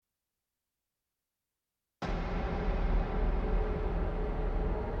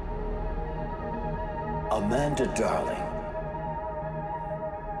Amanda Darling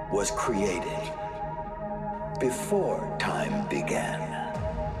was created before time began.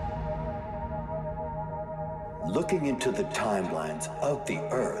 Looking into the timelines of the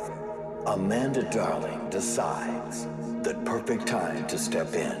Earth, Amanda Darling decides the perfect time to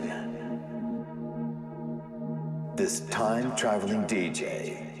step in. This time-traveling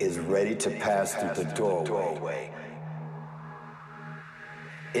DJ is ready to pass through the doorway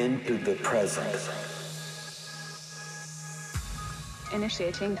into the present.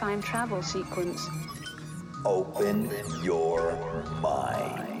 Initiating time travel sequence. Open your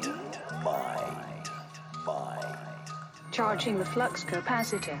mind. Charging the flux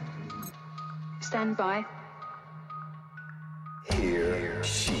capacitor. Stand by. Here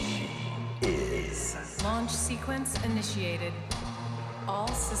she is. Launch sequence initiated. All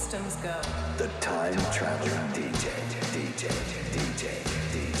systems go. The time-traveling DJ.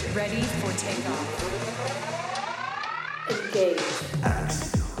 Ready for takeoff. Engage.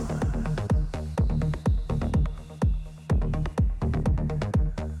 Action.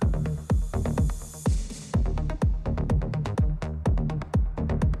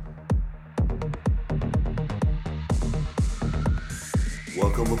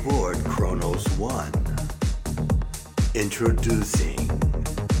 Welcome aboard Kronos One. Introducing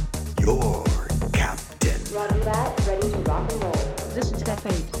your captain. Roger that, ready to rock and roll. This is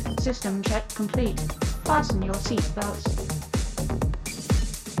F8. System check complete. Fasten your seatbelts.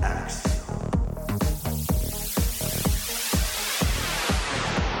 Action.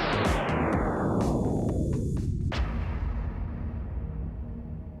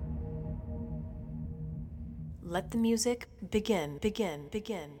 Let the music begin.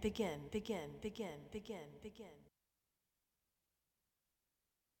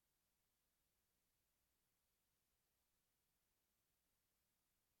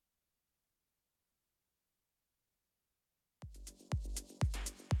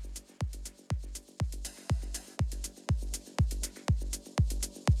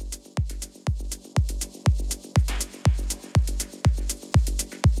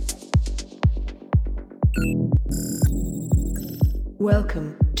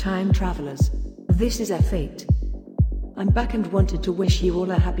 Welcome, time travelers. This is F8. I'm back and wanted to wish you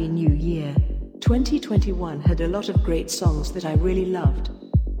all a happy new year. 2021 had a lot of great songs that I really loved.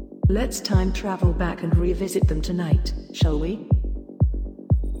 Let's time travel back and revisit them tonight, shall we?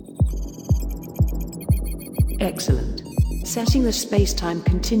 Excellent. Setting the space-time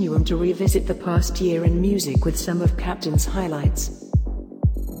continuum to revisit the past year in music with some of Captain's highlights.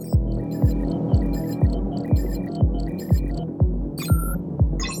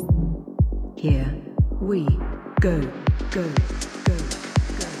 Here we go.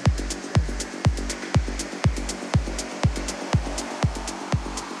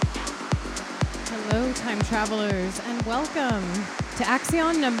 Hello, time travelers, and welcome to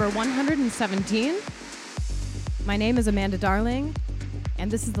Axion number 117. My name is Amanda Darling,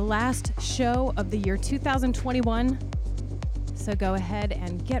 and this is the last show of the year 2021. So go ahead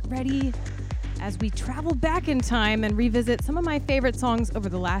and get ready as we travel back in time and revisit some of my favorite songs over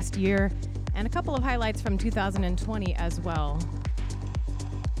the last year and a couple of highlights from 2020 as well.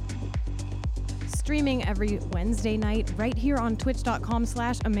 Streaming every Wednesday night right here on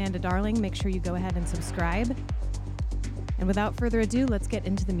twitch.com/Amanda Darling. Make sure you go ahead and subscribe. And without further ado, let's get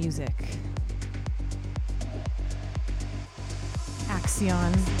into the music.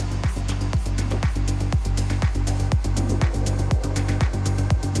 Axion.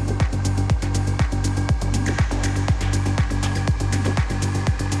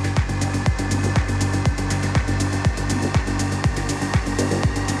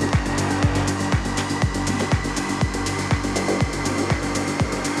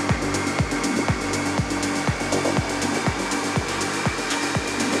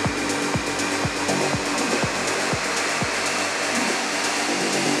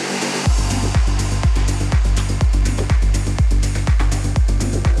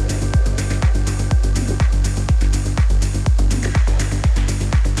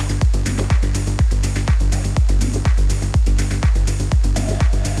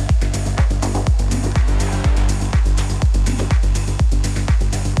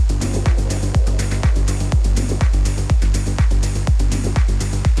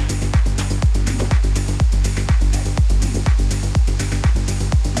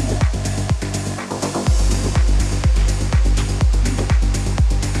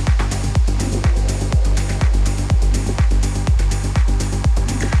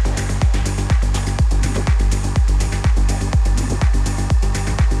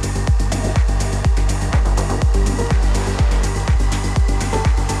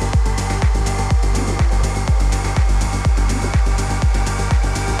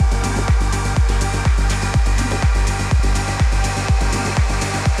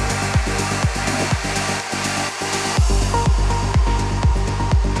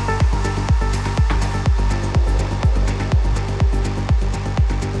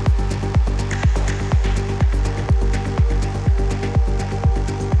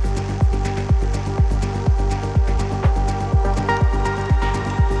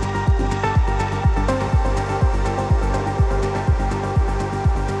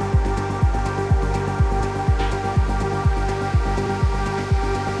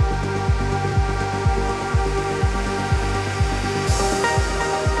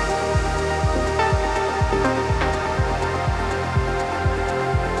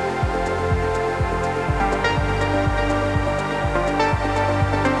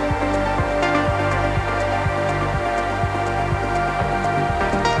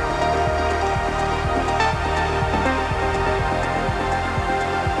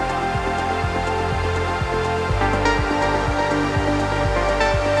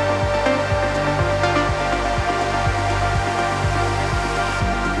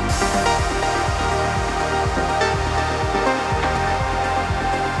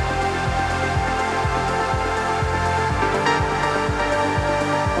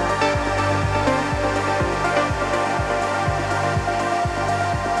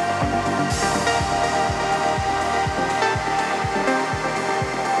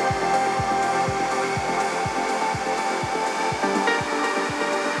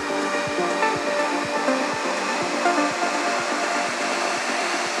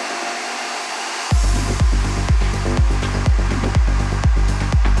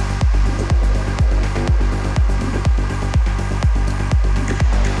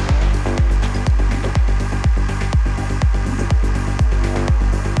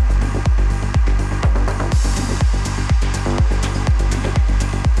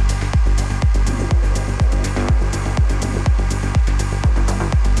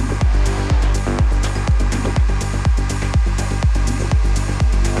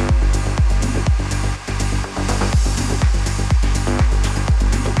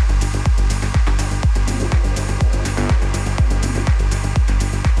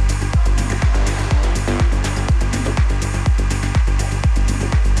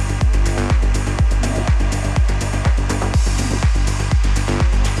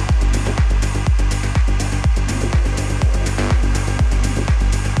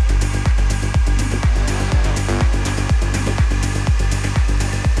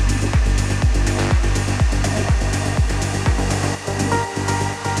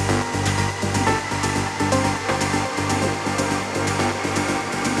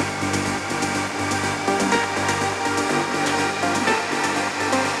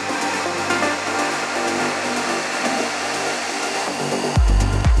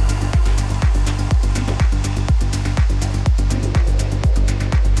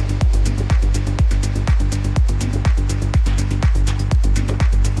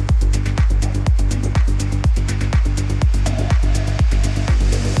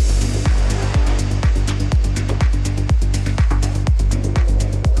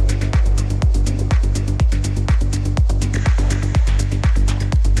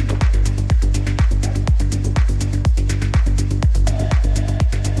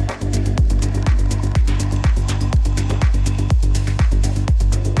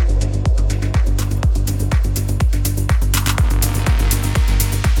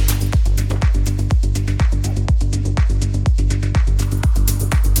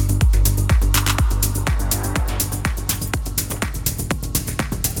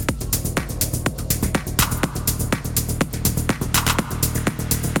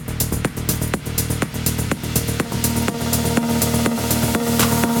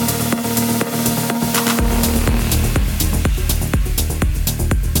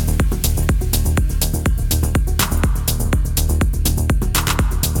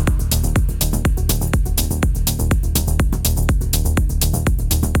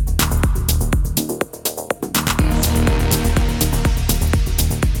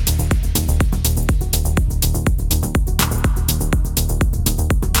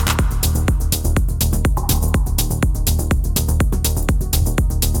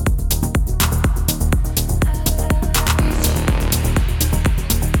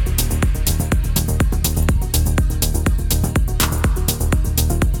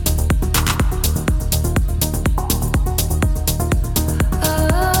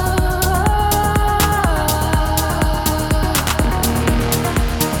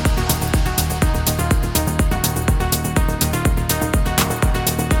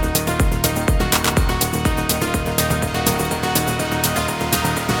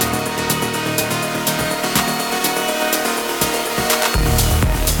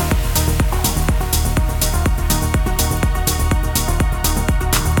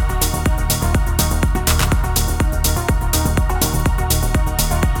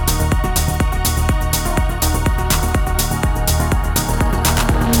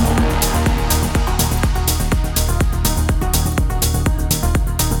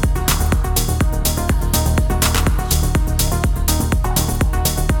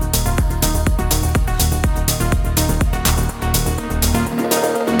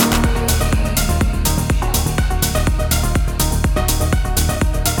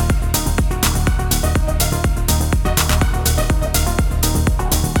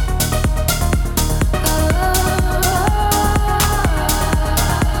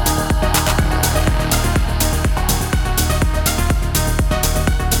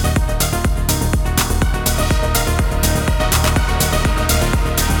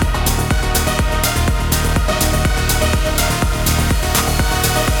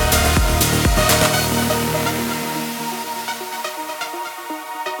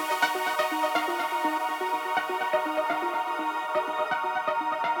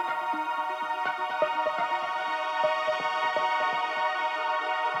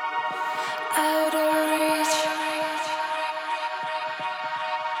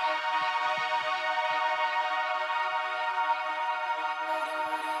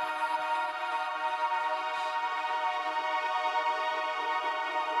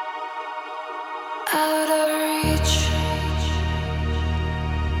 out of reach,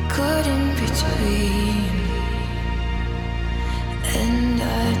 caught in between, and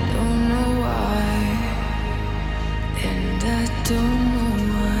I don't know why, and I don't know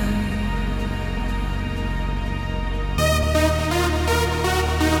why.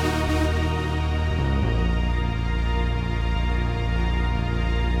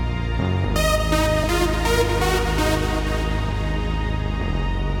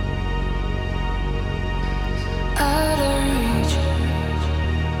 Out of reach,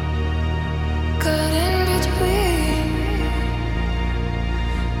 caught in between,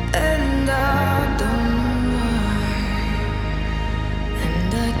 and I don't know why,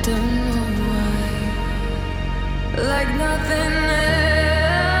 and I don't know why. Like nothing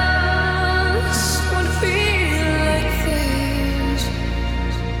else would feel like this.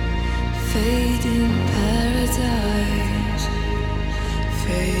 Fading paradise,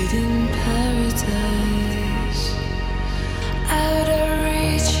 fading paradise. Out of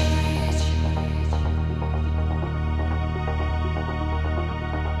reach.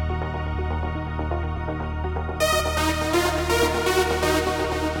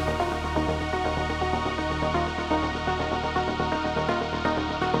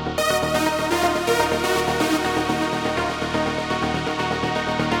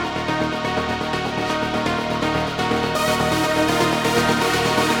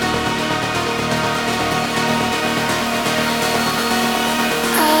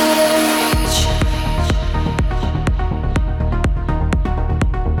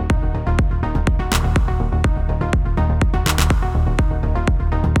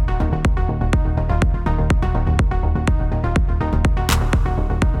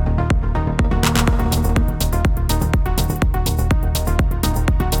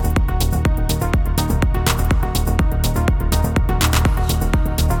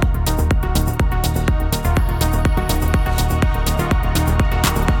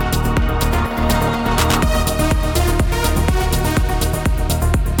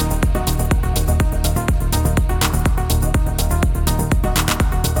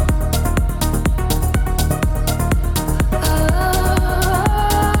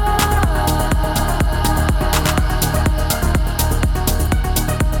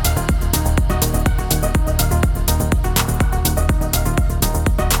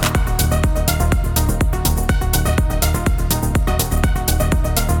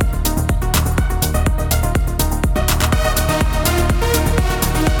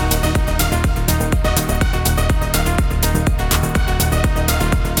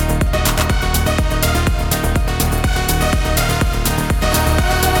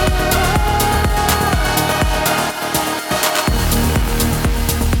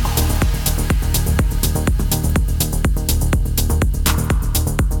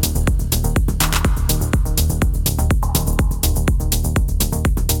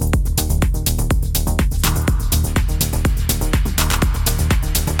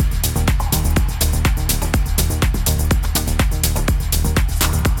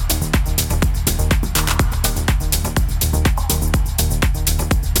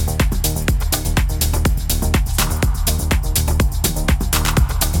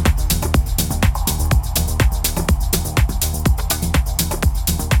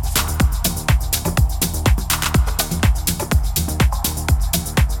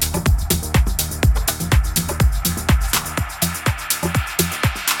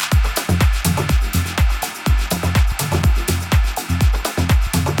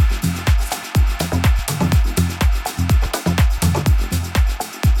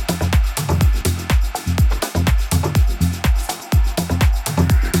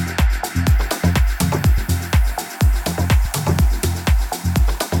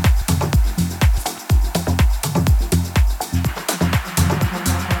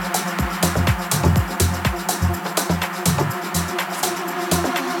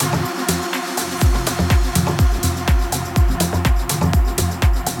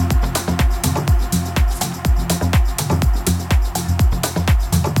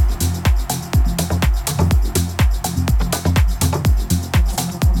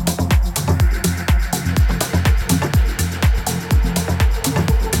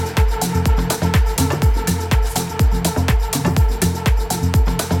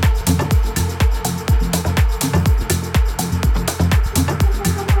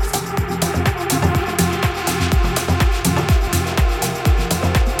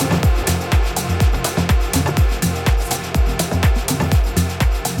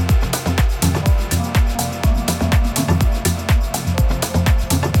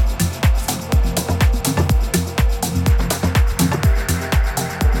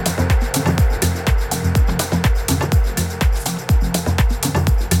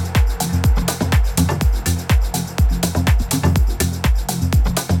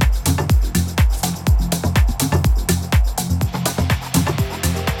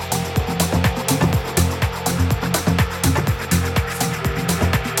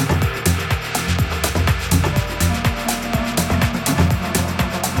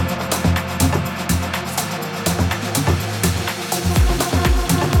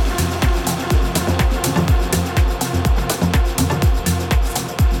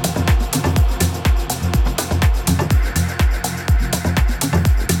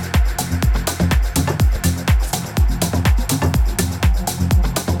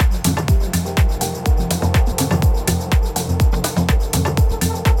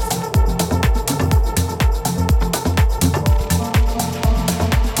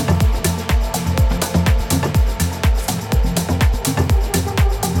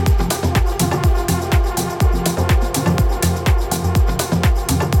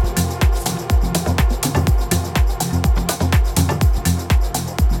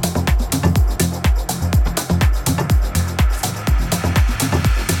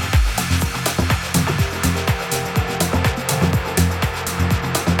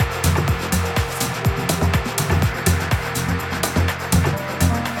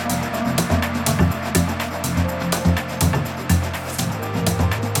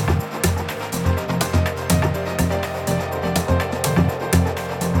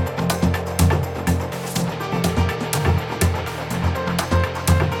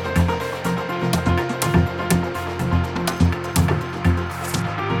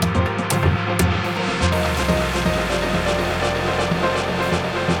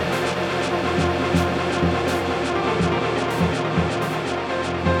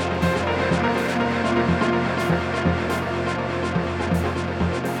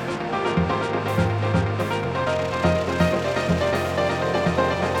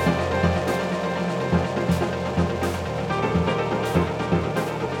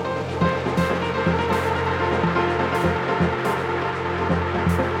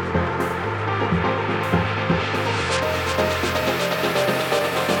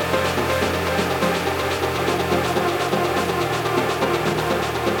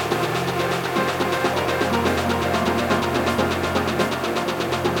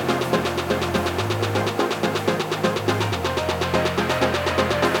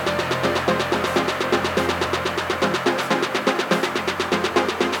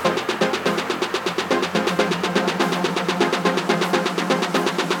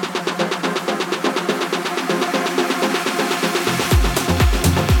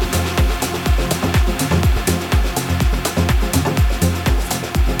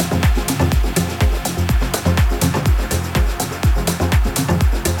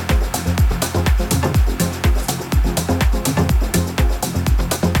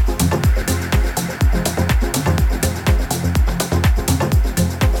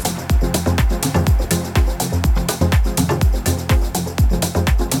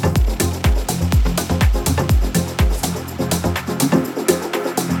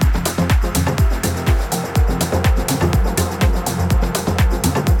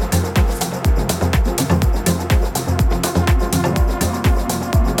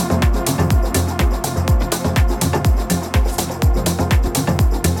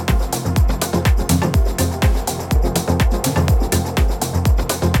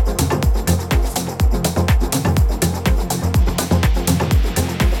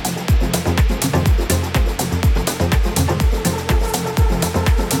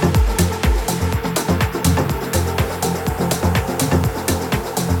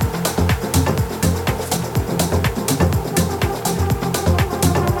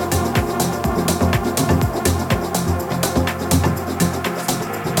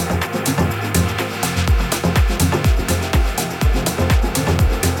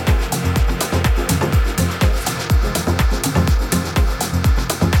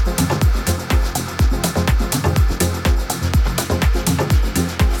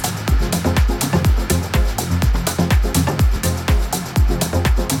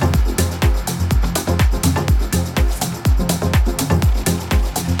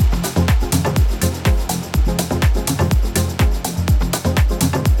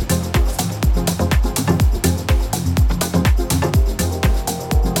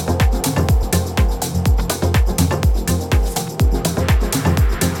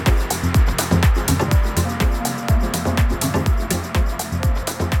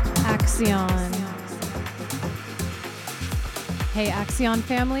 Hey Axion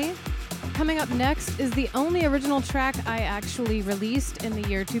family. Coming up next is the only original track I actually released in the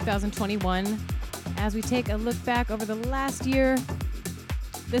year 2021. As we take a look back over the last year,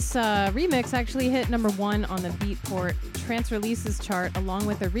 this remix actually hit #1 on the Beatport Trance Releases chart, along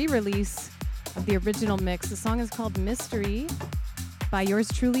with a re-release of the original mix. The song is called Mystery by yours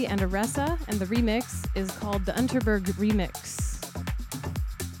truly and Aressa, and the remix is called the Unterberg Remix.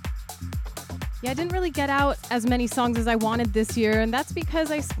 Yeah, I didn't really get out as many songs as I wanted this year, and that's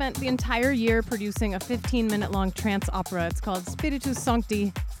because I spent the entire year producing a 15-minute long trance opera. It's called Spiritus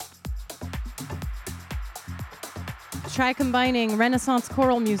Sancti. Try combining Renaissance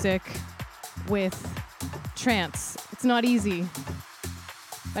choral music with trance. It's not easy,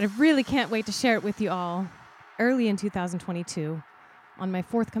 but I really can't wait to share it with you all early in 2022 on my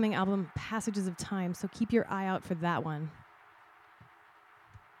forthcoming album, Passages of Time, so keep your eye out for that one.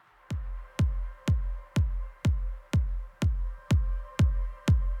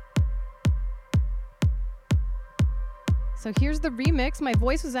 So here's the remix. My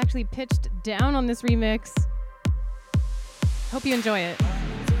voice was actually pitched down on this remix. Hope you enjoy it.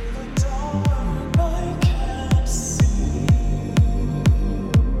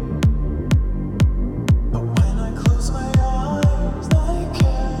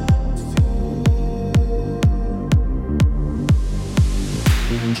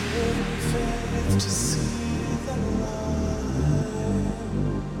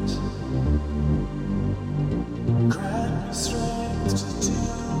 Strength to do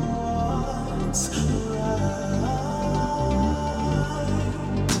what's right.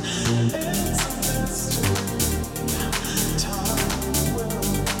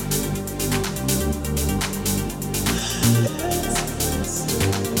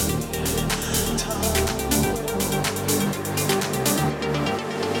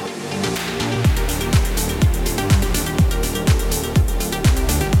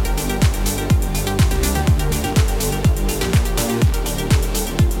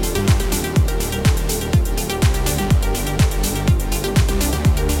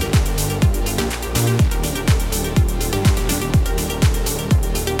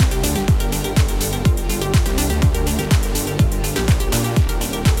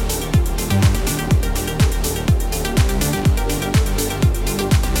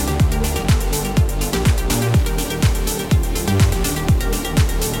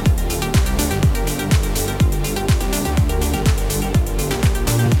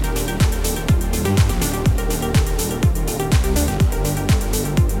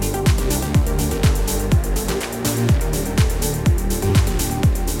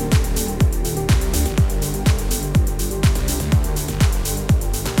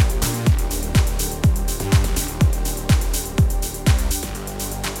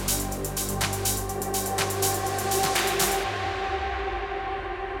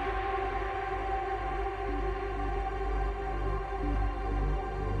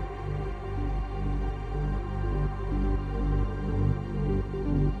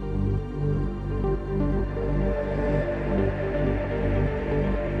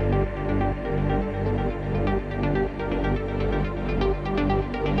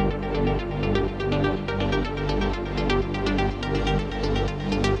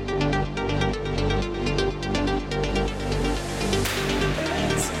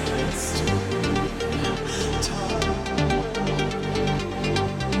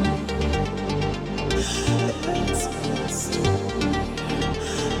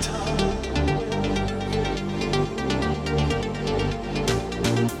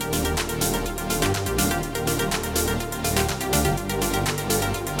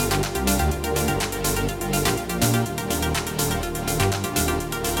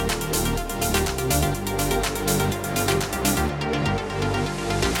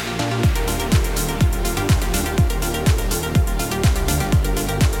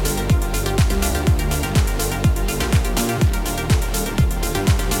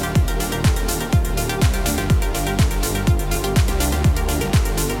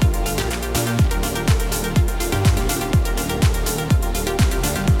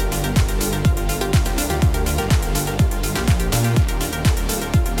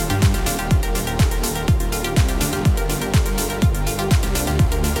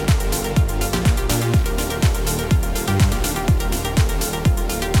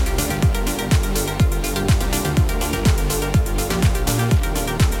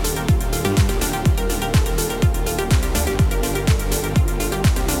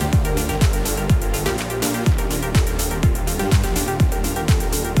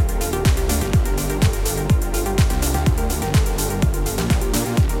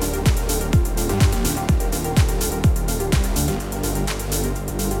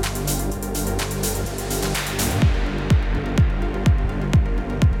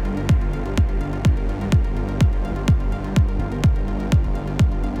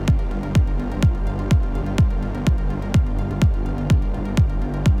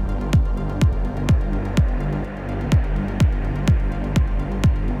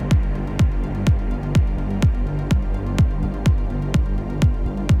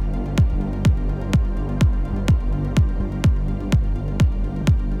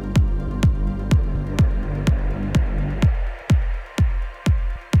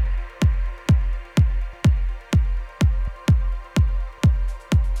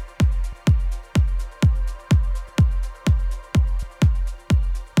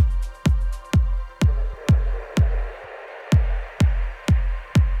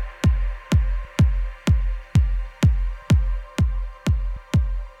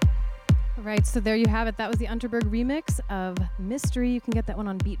 Right, so there you have it. That was the Unterberg remix of Mystery. You can get that one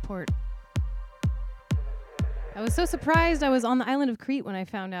on Beatport. I was so surprised. I was on the island of Crete when I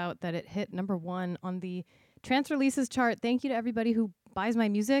found out that it hit #1 on the trance releases chart. Thank you to everybody who buys my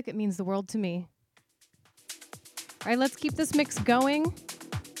music. It means the world to me. All right, let's keep this mix going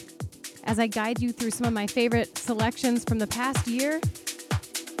as I guide you through some of my favorite selections from the past year.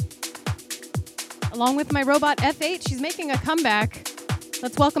 Along with my robot F8, she's making a comeback.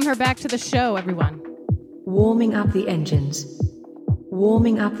 Let's welcome her back to the show, everyone. Warming up the engines.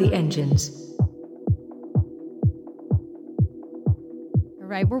 Warming up the engines. All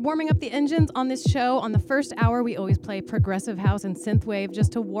right, we're warming up the engines on this show. On the first hour, we always play progressive house and synthwave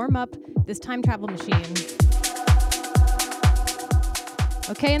just to warm up this time travel machine.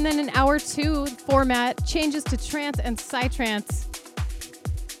 Okay, and then in hour 2, format changes to trance and psytrance.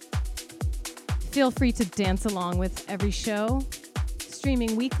 Feel free to dance along with every show.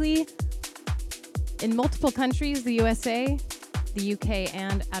 Streaming weekly in multiple countries, the USA, the UK,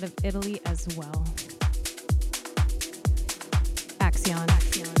 and out of Italy as well. Axion.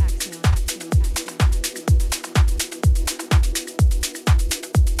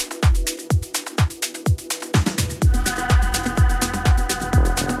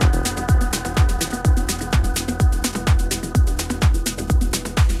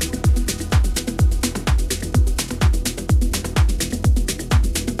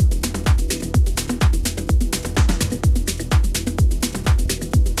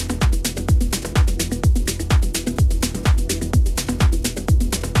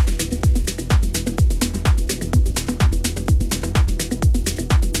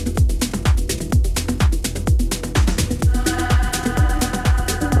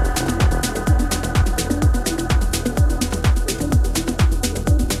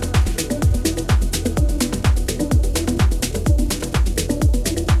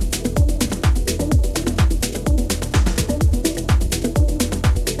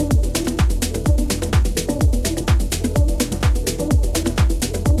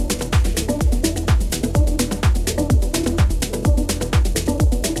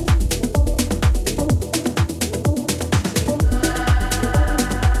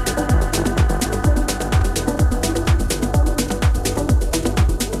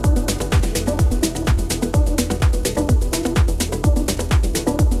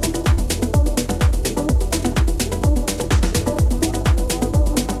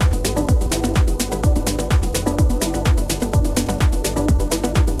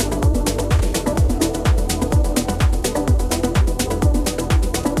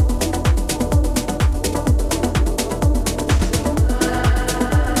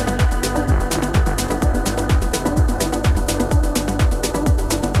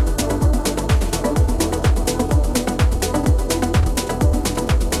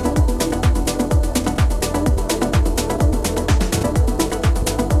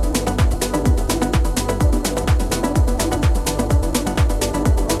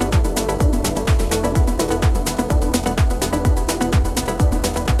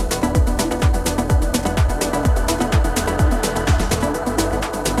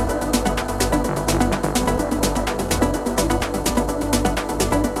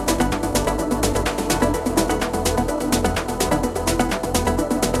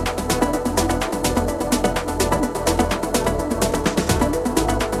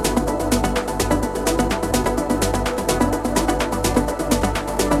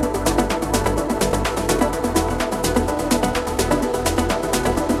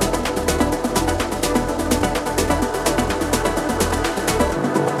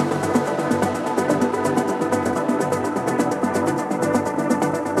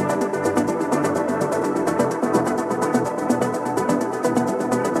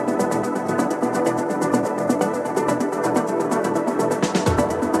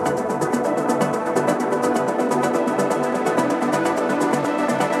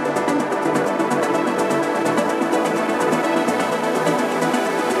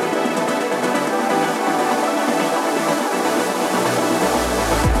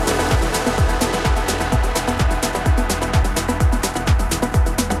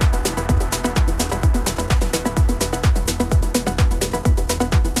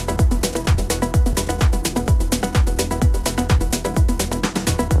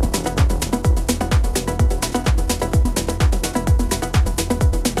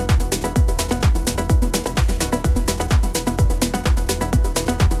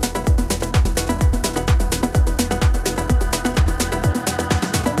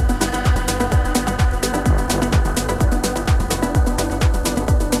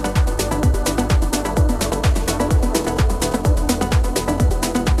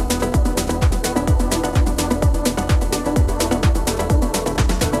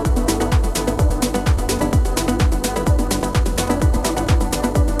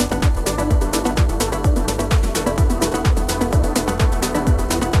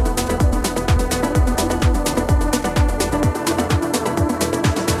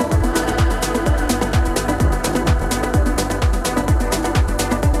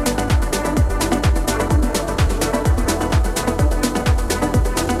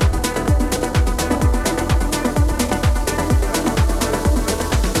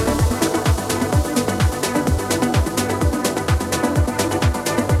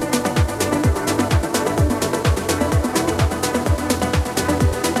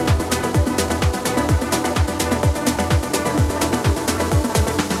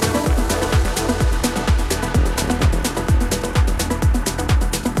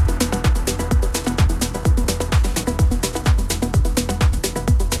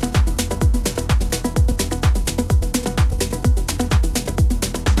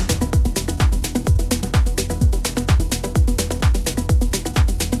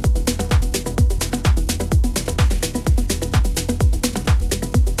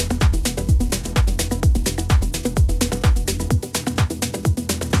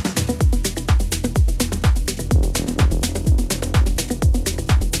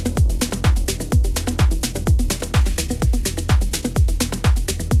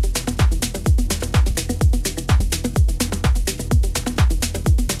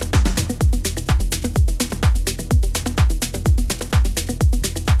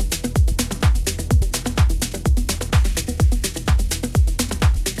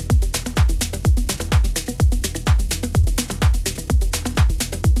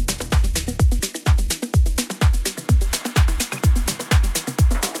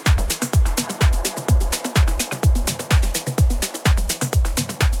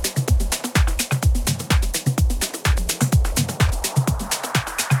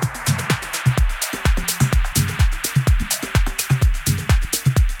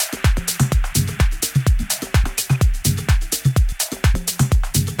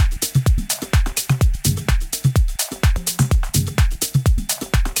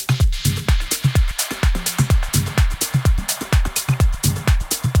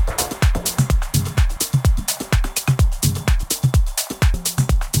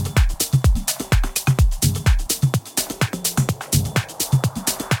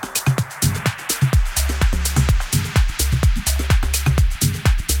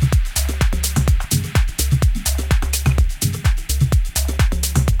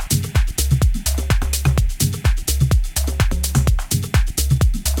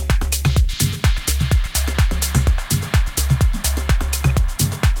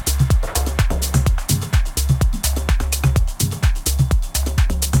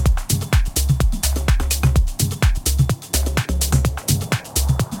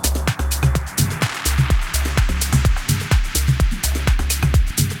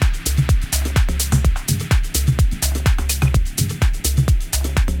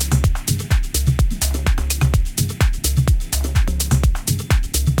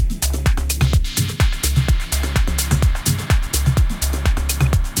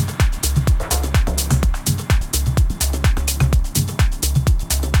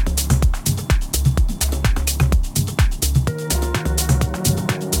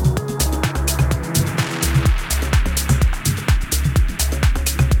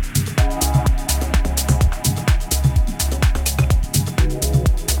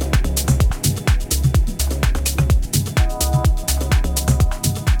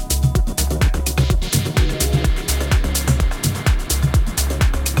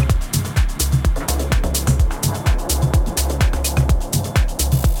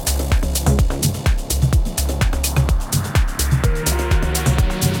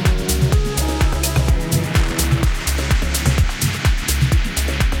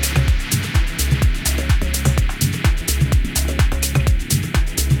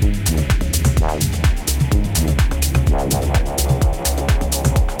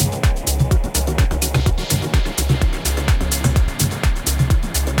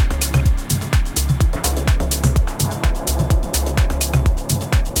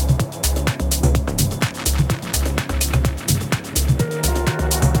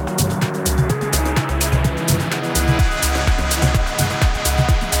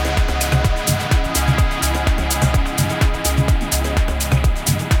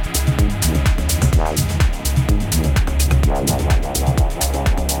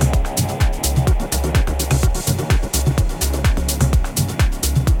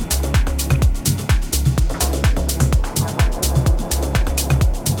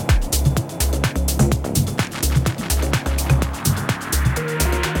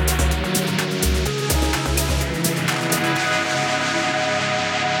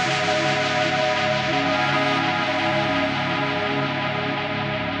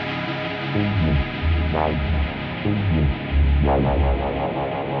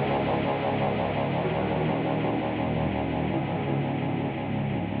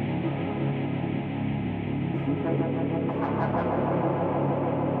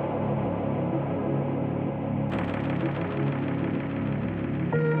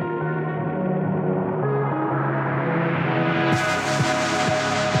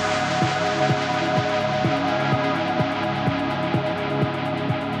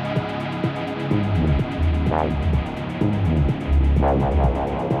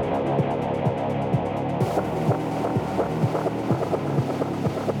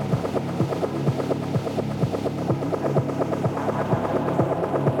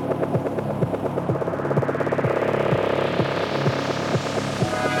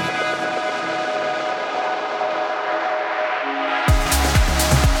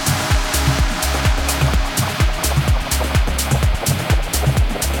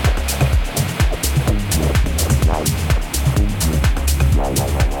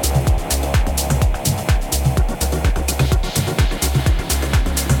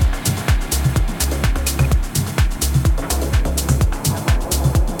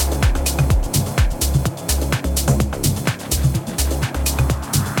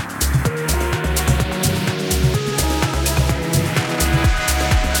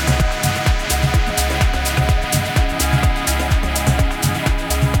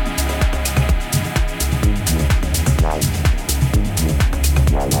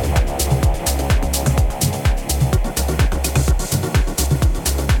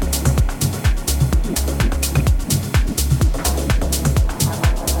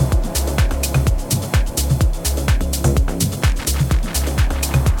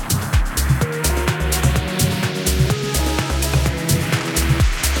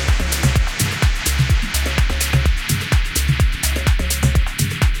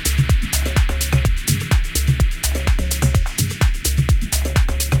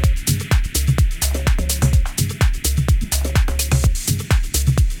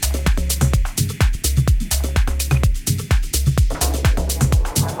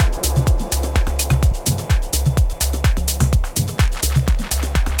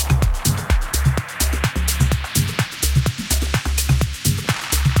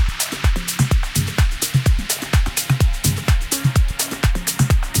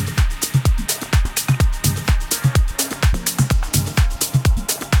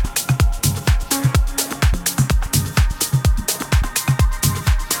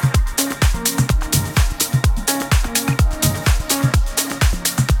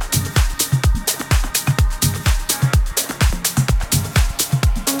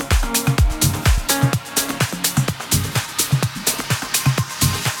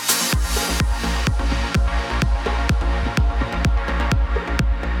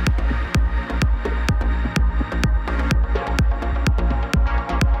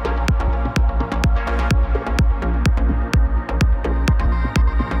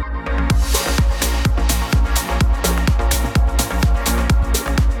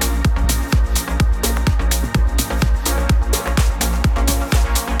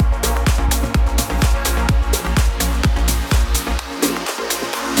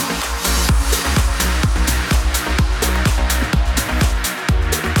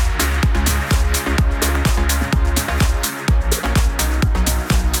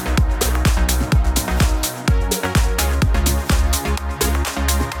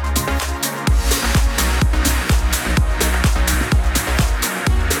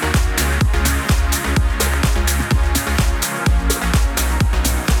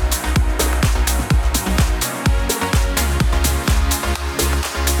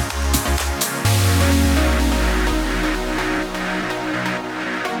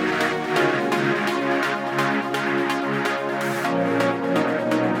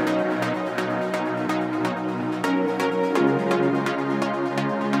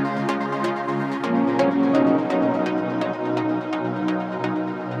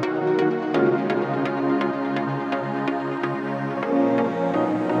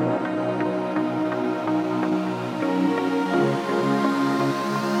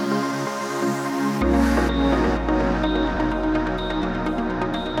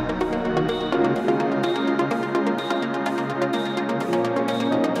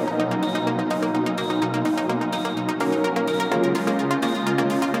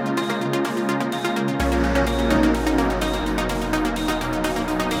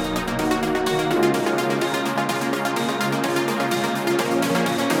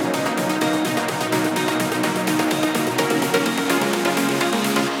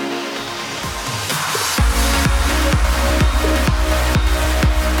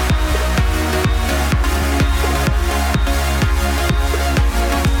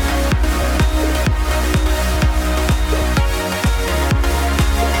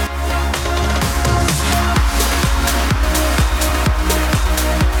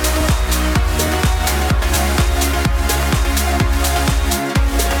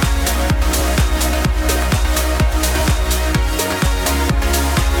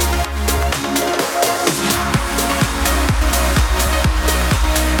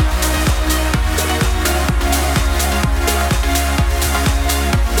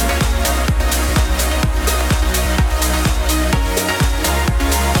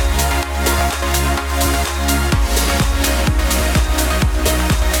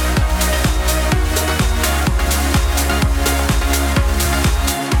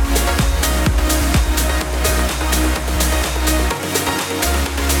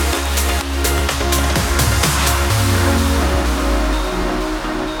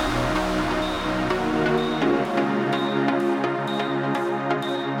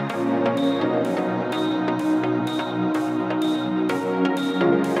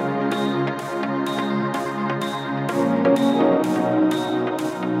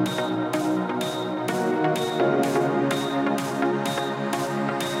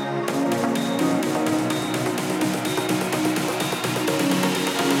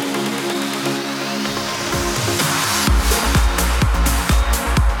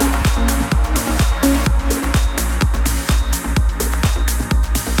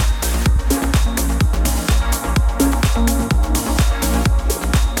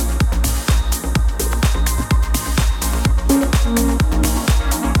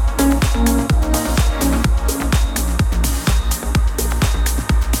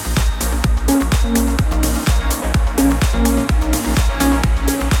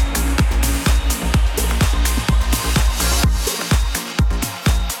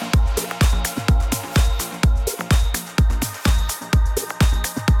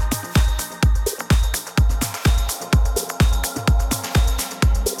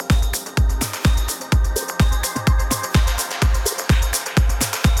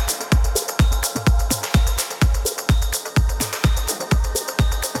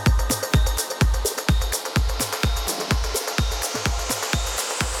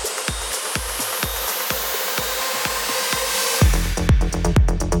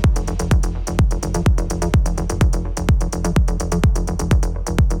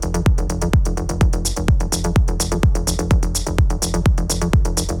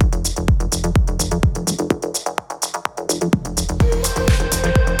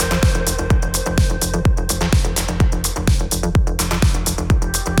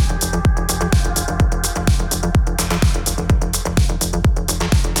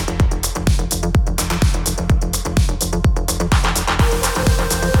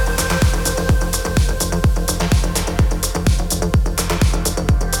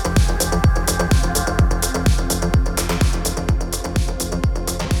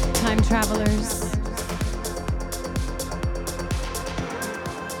 travelers.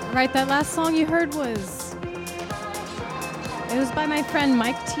 Right, that last song you heard was by my friend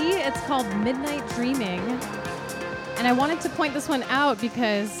Mike T. It's called Midnight Dreaming. And I wanted to point this one out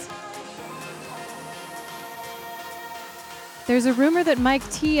because there's a rumor that Mike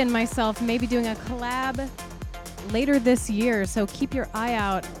T and myself may be doing a collab later this year, so keep your eye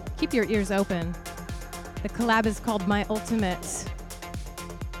out, keep your ears open. The collab is called My Ultimate.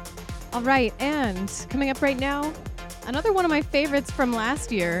 All right, and coming up right now, another one of my favorites from last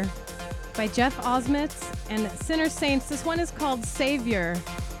year by Jeff Osmitz and Sinner Saints. This one is called Savior,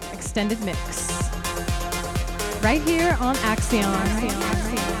 extended mix. Right here on Axion.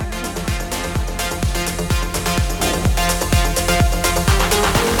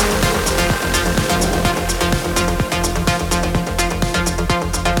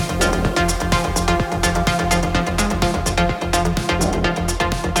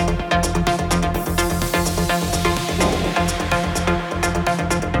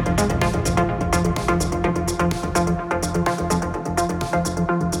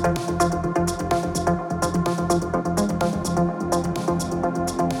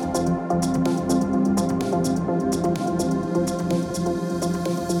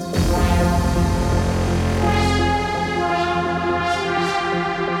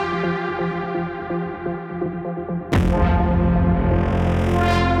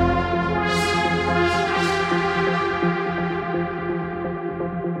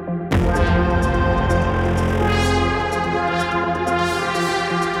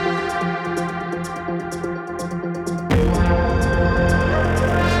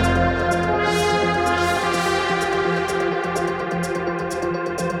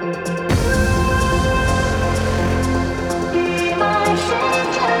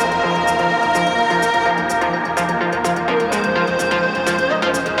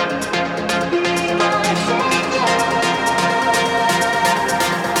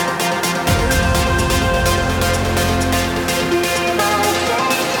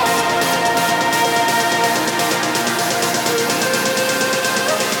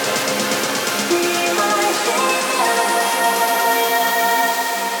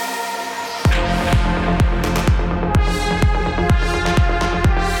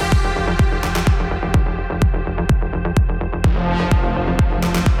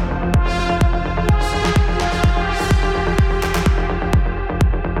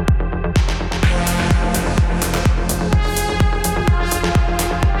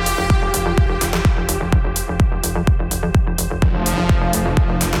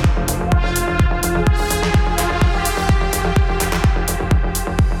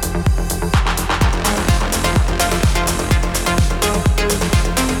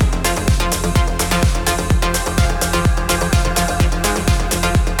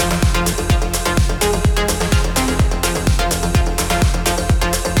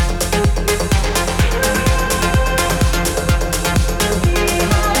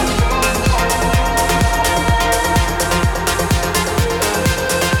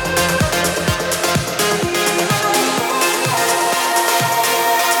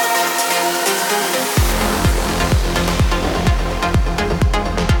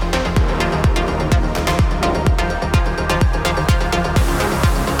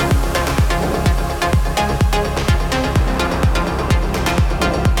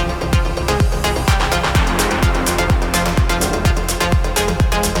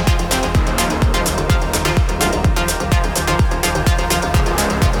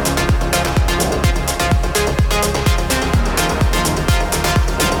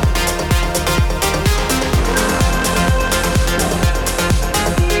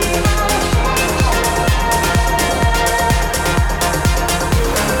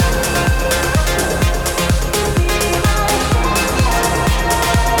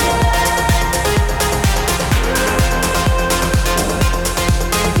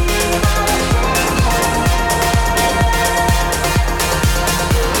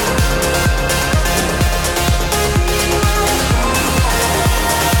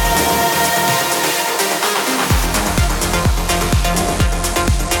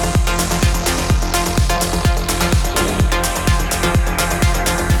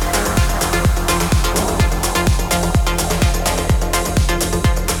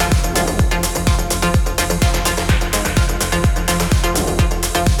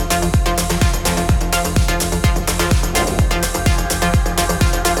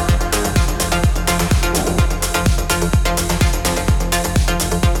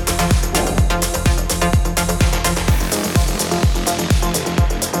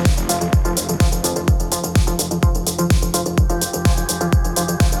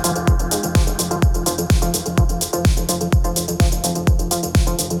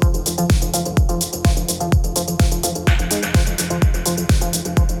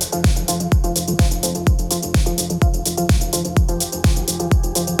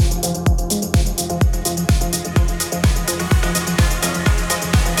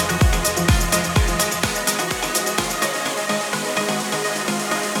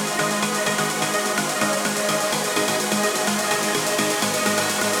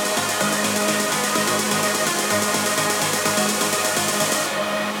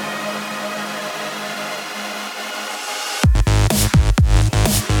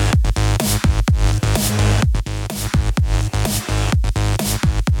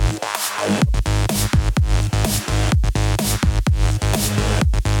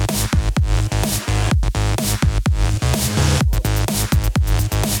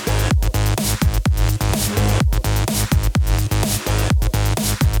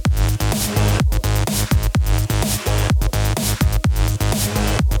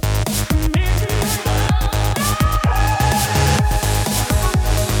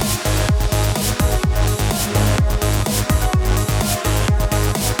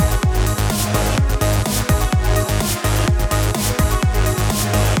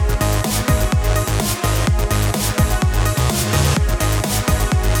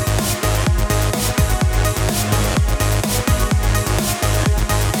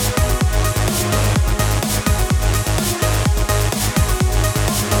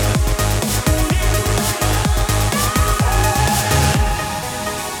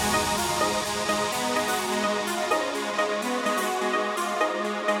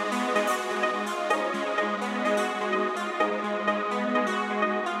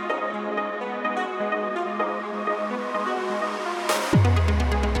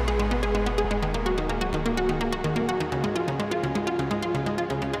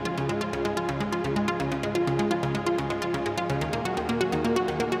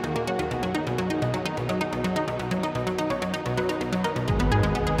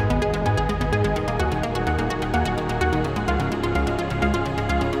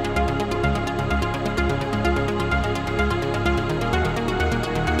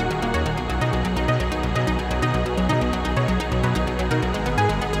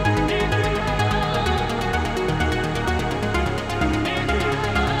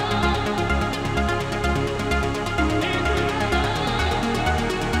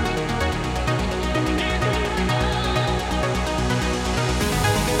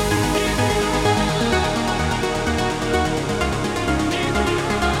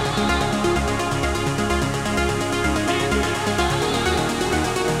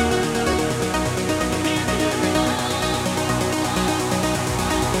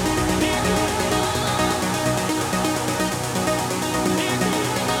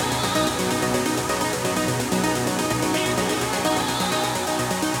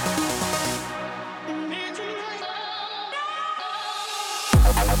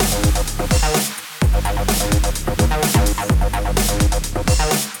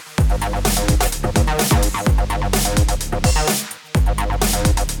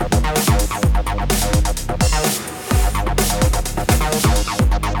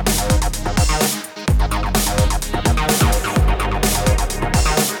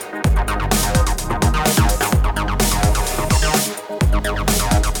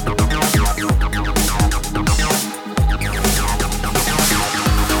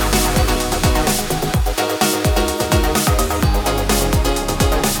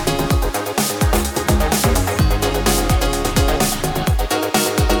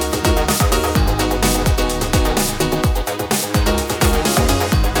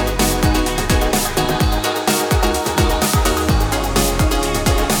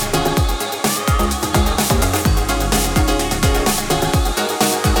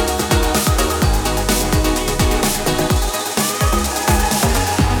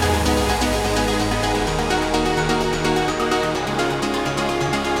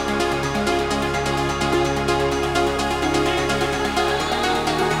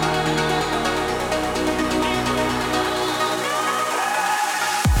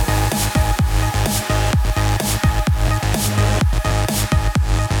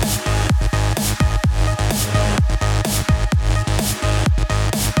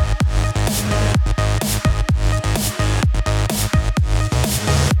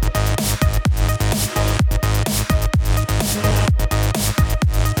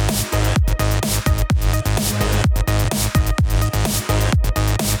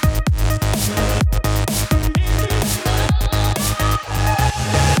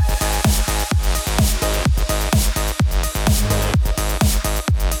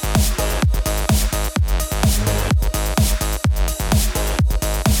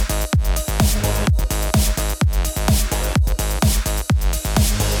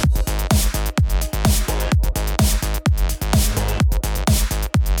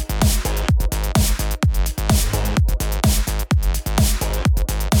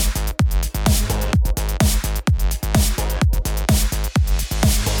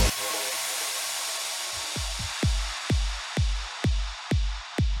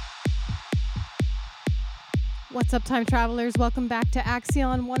 What's up, time travelers? Welcome back to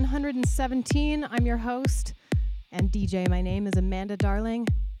Axion 117. I'm your host and DJ. My name is Amanda Darling.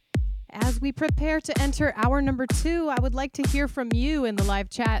 As we prepare to enter hour number 2, I would like to hear from you in the live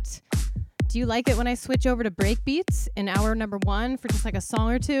chat. Do you like it when I switch over to break beats in hour number 1 for just like a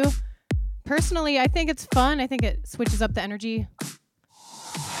song or two? Personally, I think it's fun. I think it switches up the energy.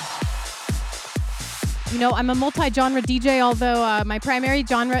 You know, I'm a multi-genre DJ, although my primary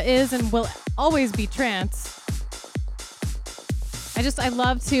genre is and will always be trance. I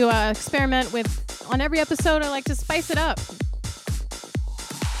love to experiment with, on every episode, I like to spice it up.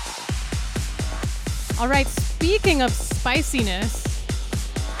 All right, speaking of spiciness,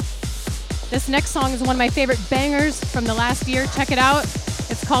 this next song is one of my favorite bangers from the last year. Check it out.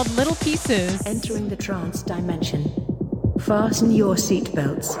 It's called Little Pieces. Entering the trance dimension. Fasten your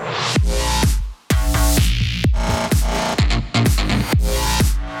seatbelts.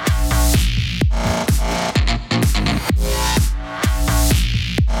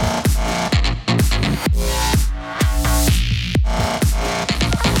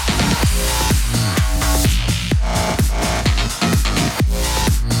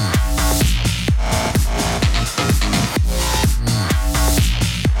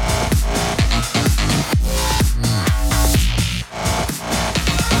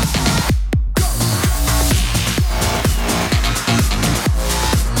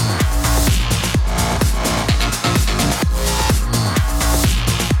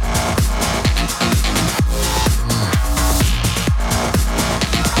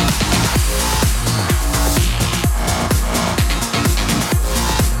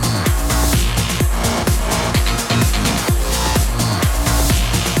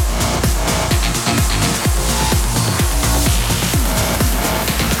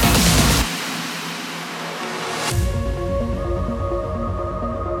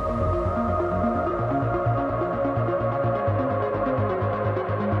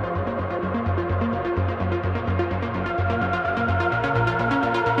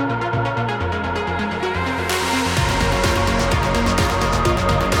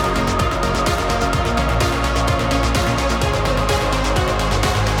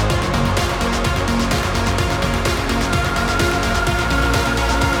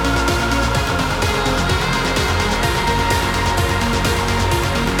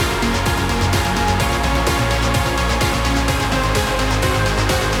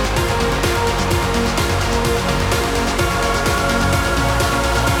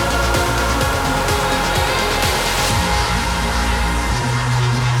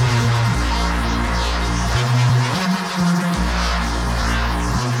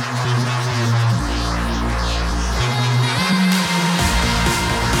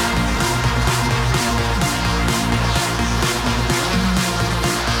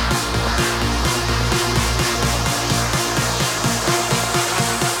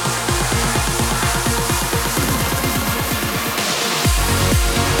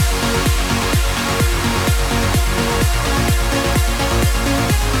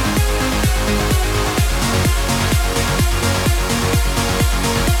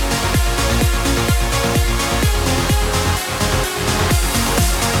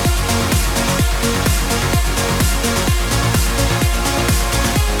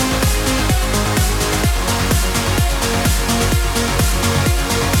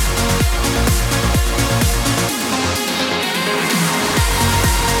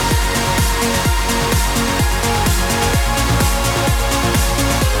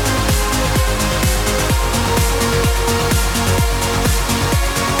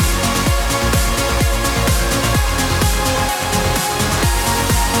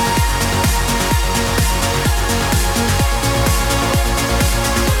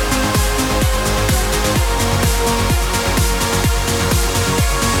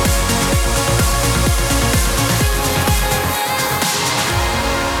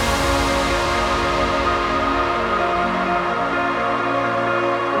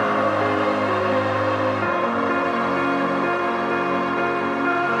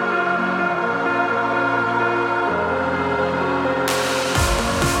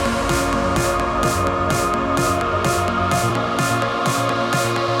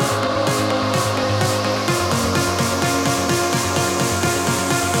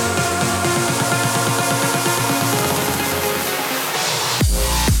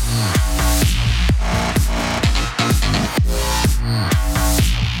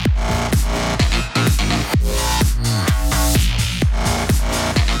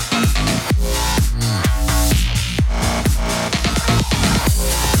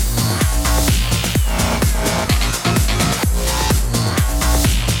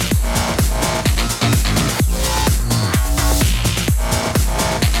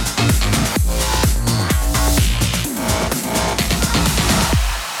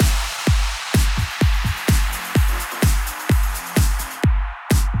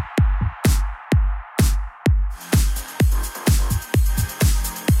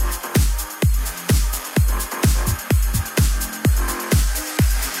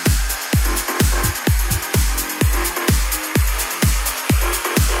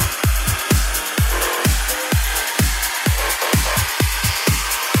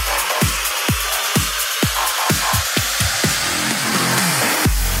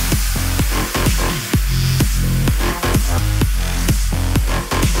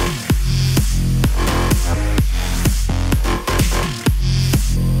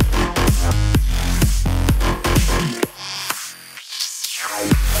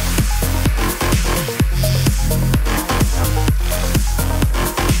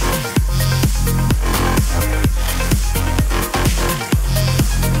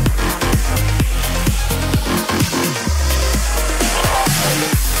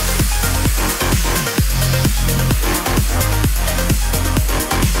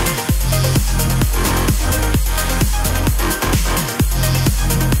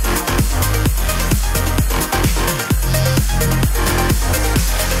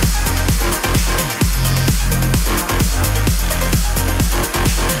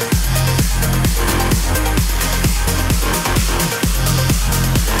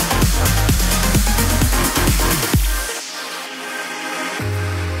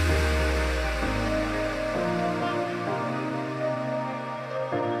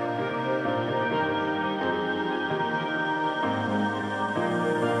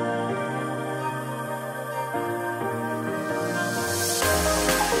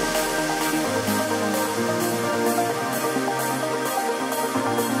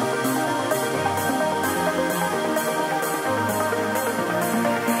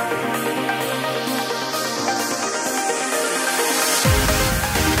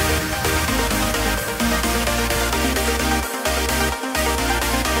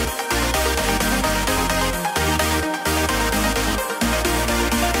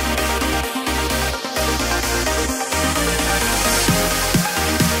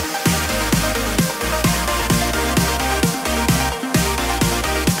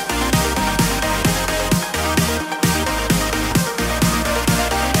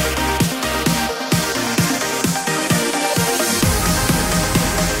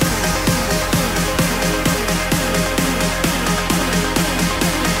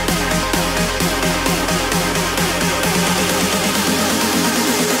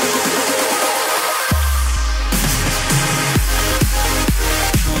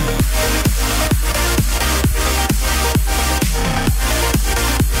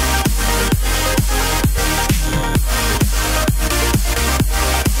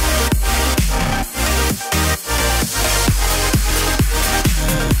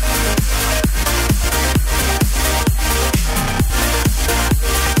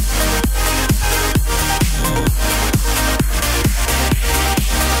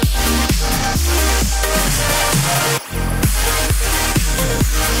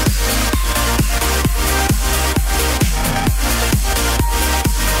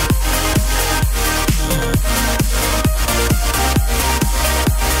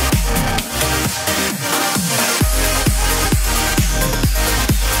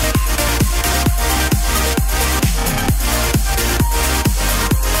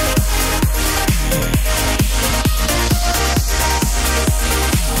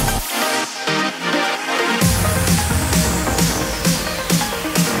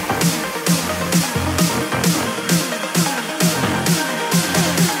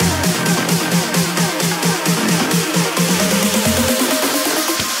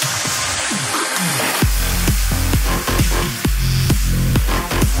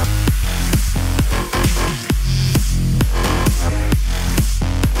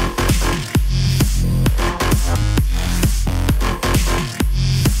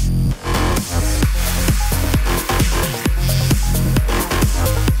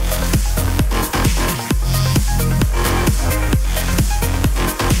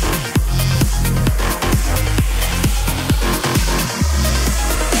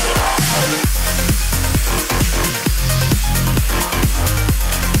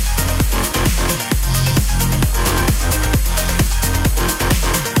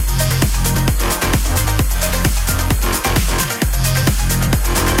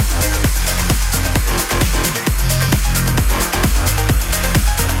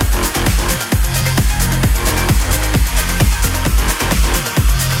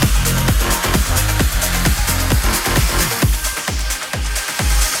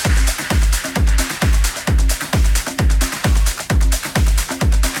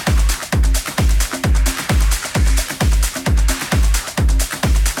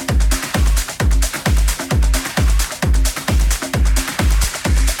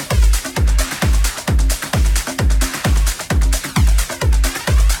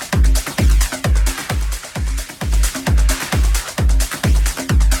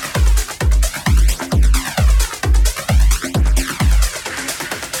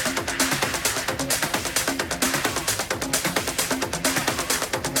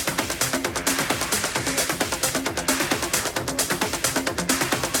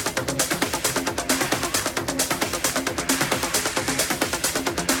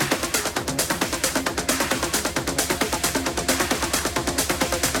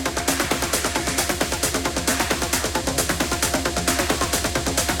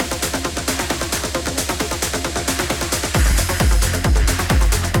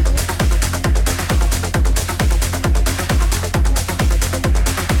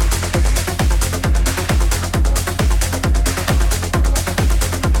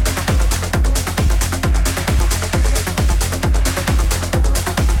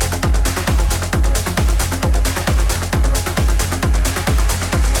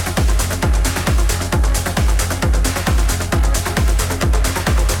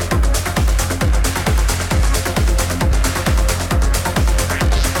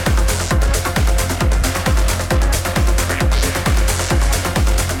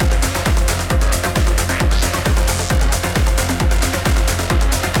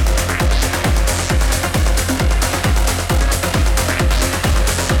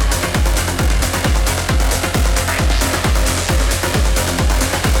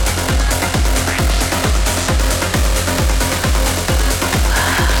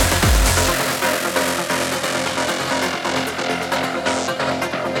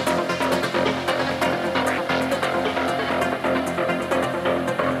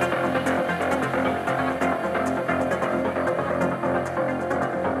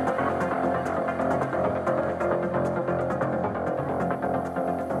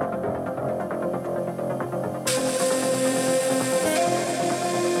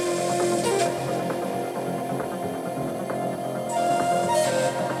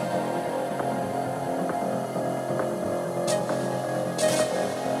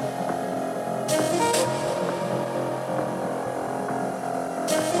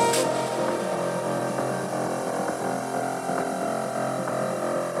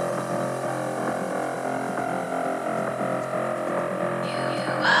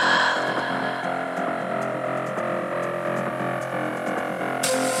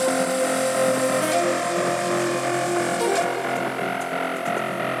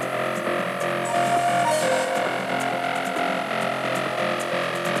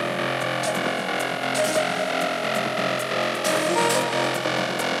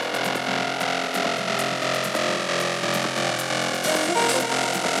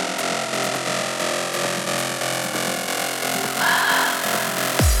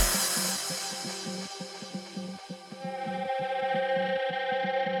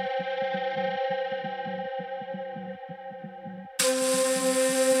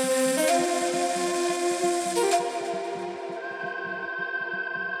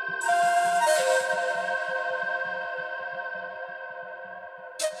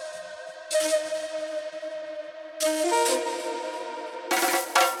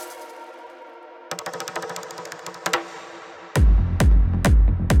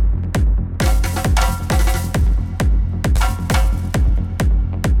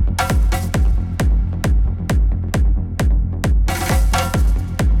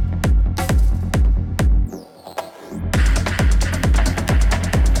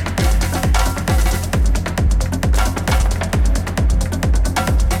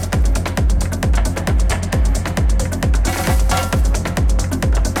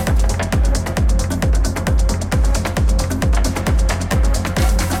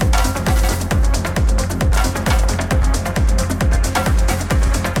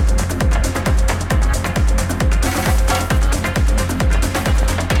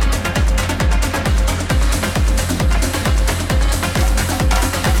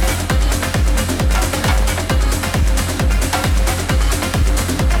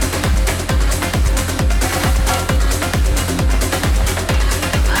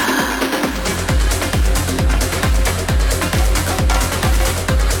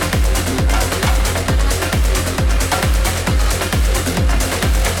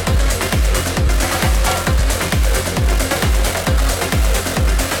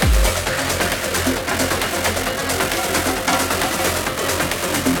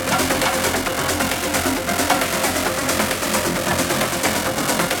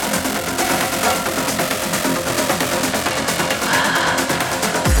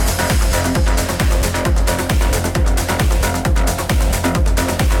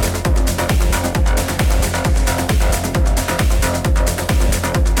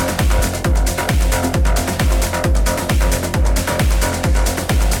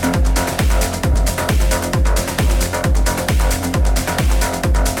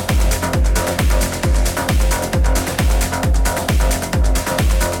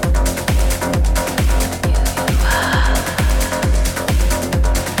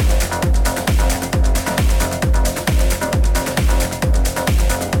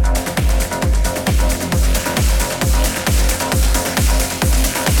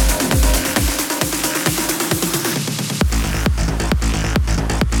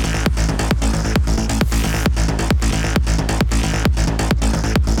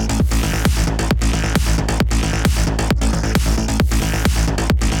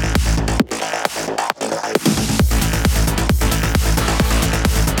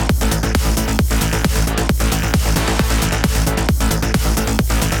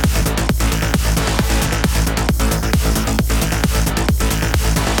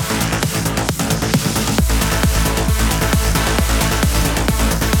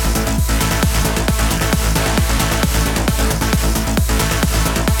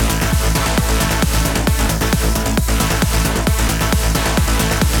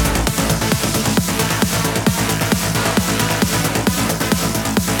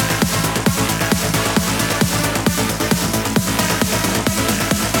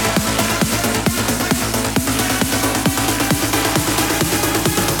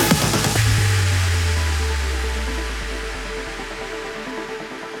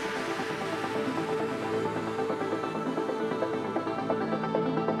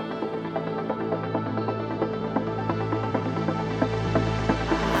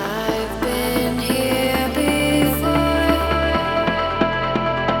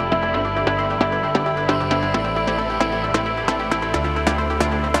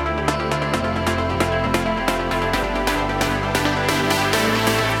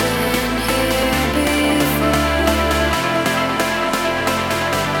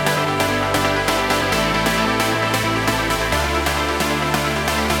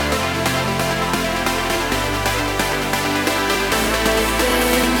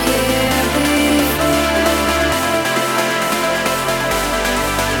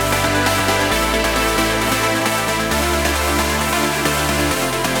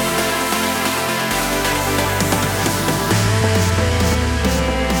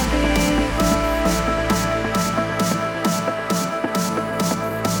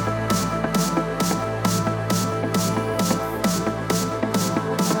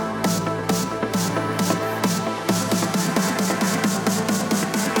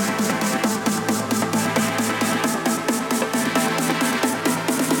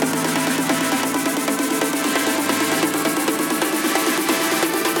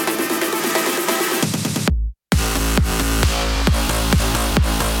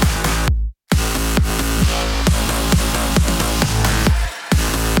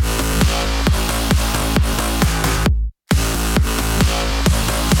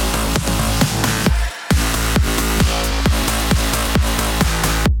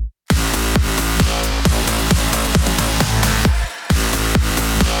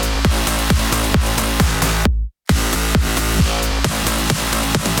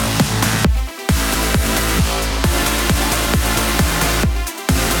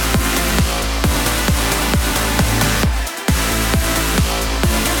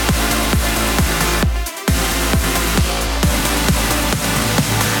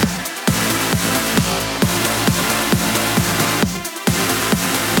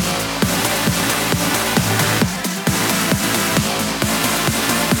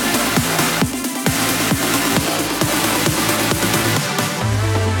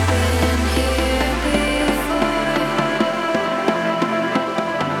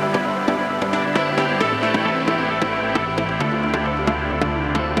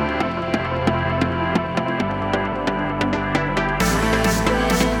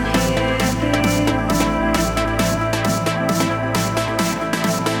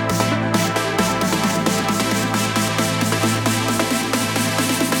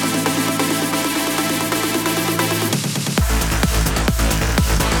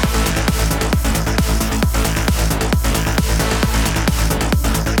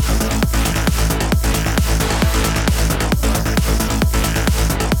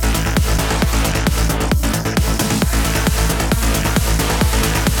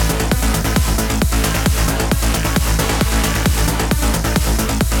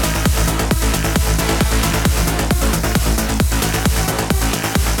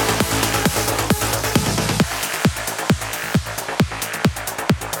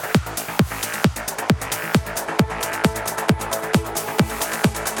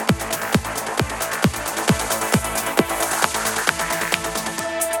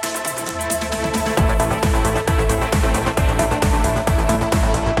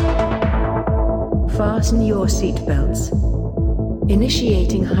 Fasten your seatbelts.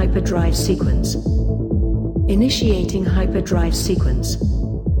 Initiating hyperdrive sequence. Initiating hyperdrive sequence.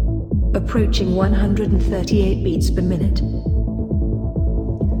 Approaching 138 beats per minute.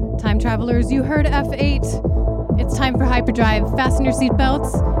 Time travelers, you heard F8. It's time for hyperdrive. Fasten your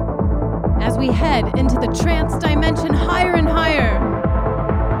seatbelts as we head into the trance dimension higher and higher.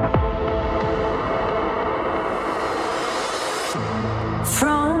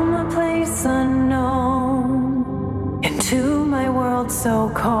 From a place unknown into my world so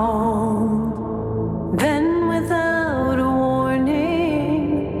cold, then without a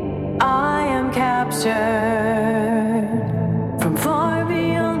warning, I am captured from far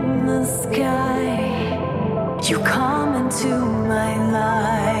beyond the sky. You come into my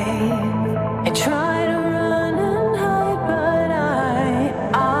life. I try to run and hide, but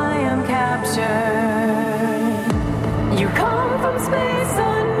I am captured. You come from space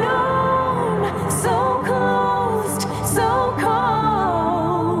unknown, so closed, so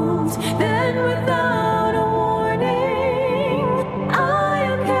cold. Then without a warning, I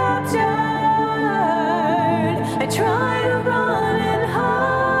am captured. I try to run and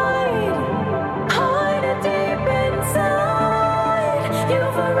hide it deep inside. You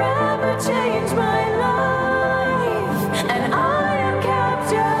forever change my life, and I am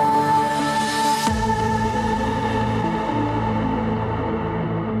captured.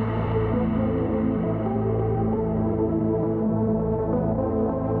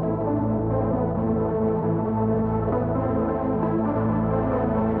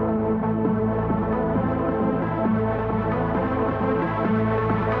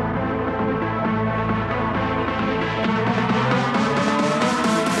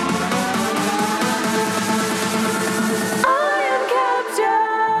 I am captured.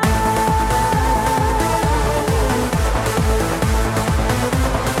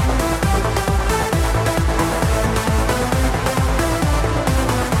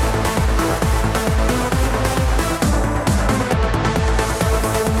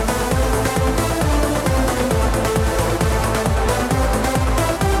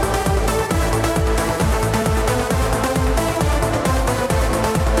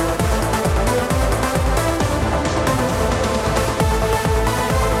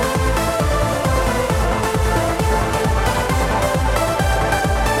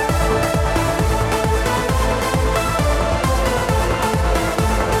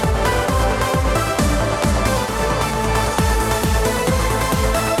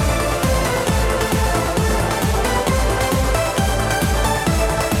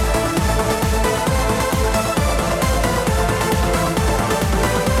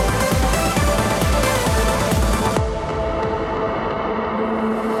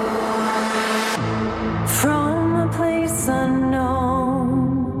 From a place unknown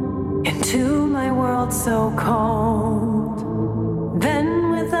into my world so cold, then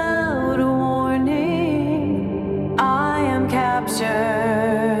without a warning, I am captured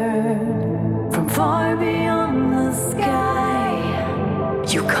from far beyond the sky.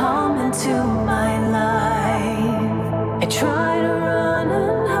 You come into my life. I try to run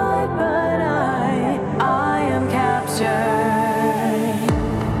and hide, but I am captured.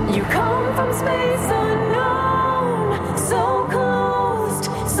 You come from space unknown, so closed,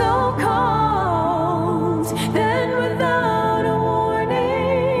 so cold. Then without a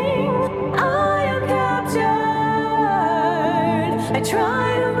warning, I am captured. I try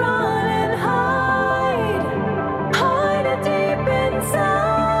to run and hide it deep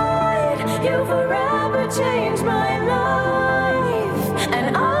inside. You forever change my life, and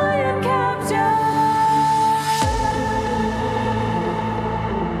I am captured.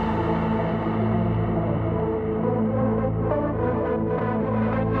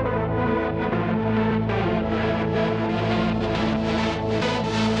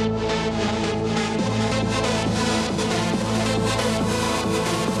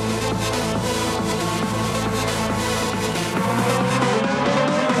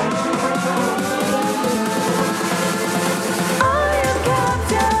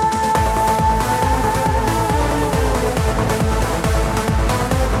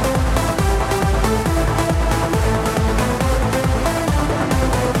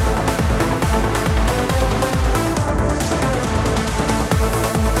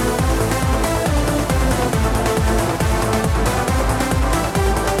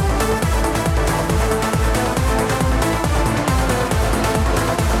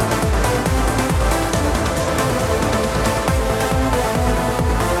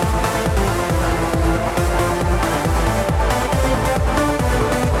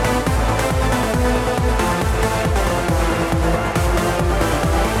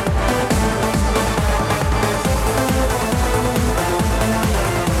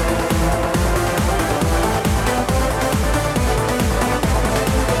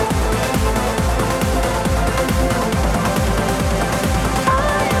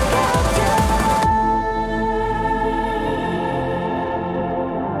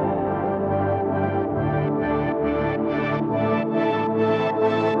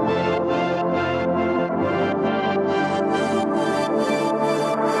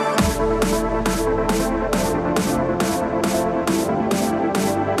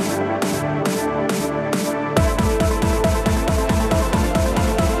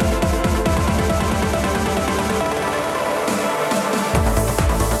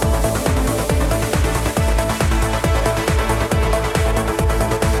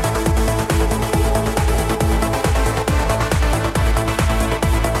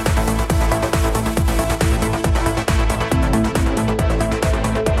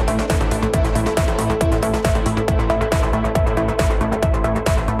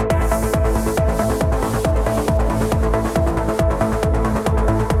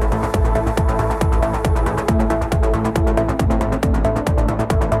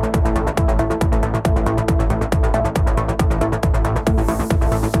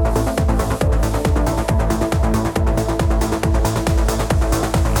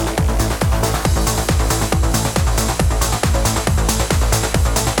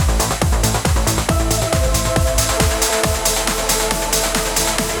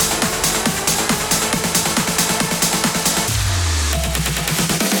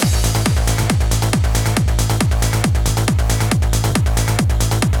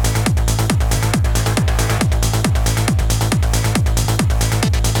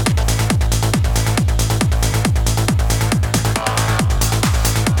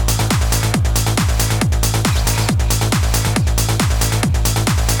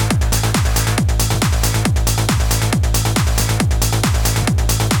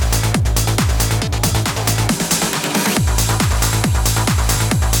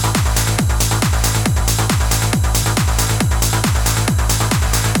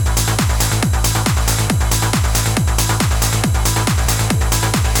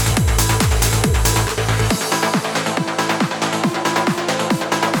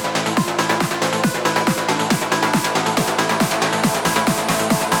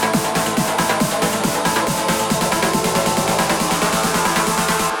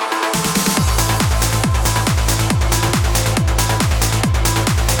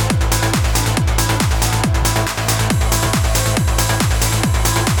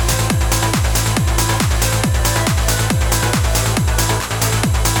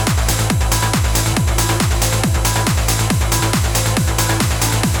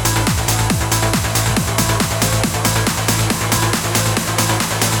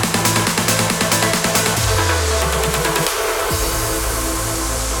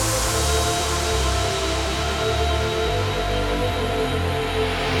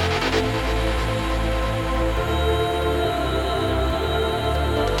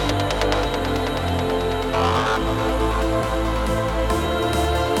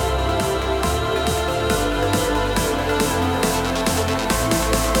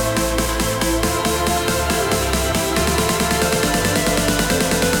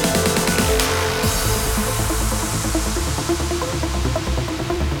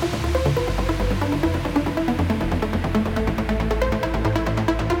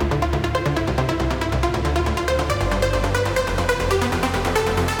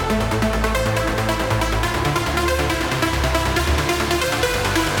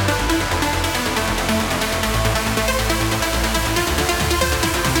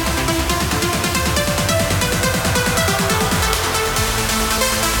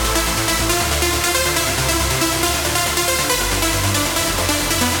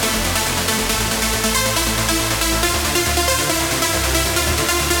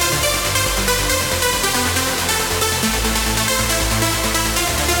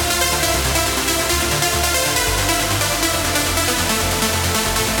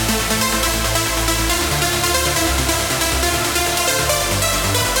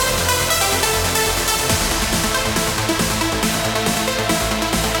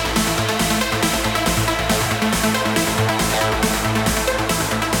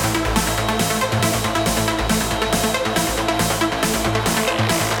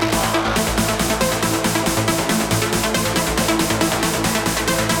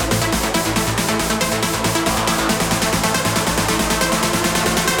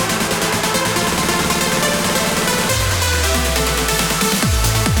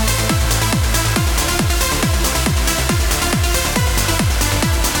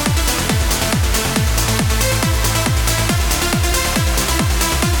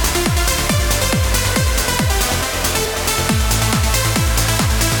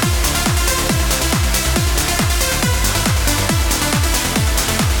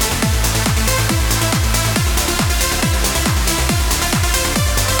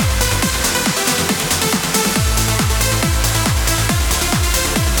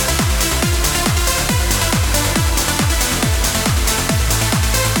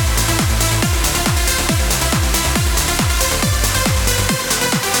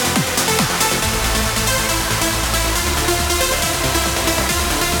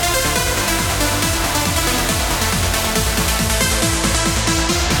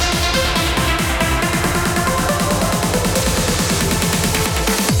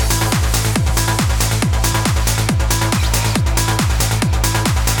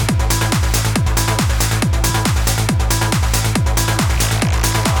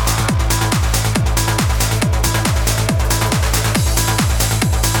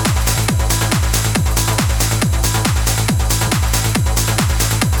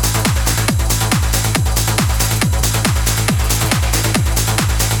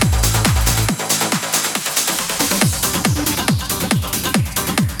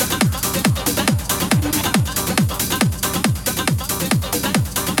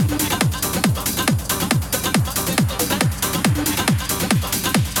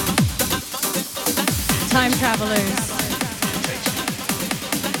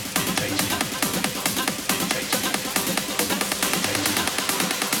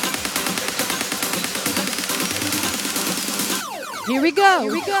 Here we go.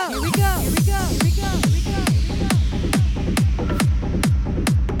 Here we go. Here we go. Here we go. Here we go.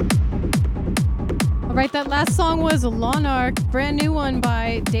 All right, that last song was Lonarch, brand new one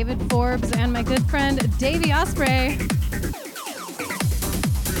by David Forbes and my good friend Davey Osprey.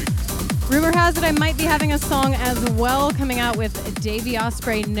 Rumor has it I might be having a song as well coming out with Davey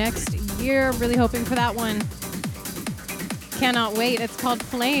Osprey next year. Really hoping for that one. Cannot wait. It's called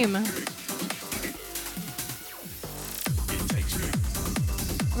Flame.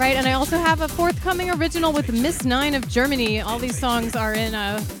 Right, and I also have a forthcoming original with Miss Nine of Germany. All these songs are in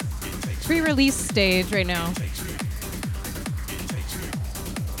a pre-release stage right now.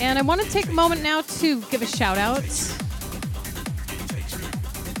 And I want to take a moment now to give a shout out.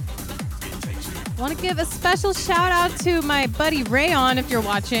 I want to give a special shout out to my buddy Rayon if you're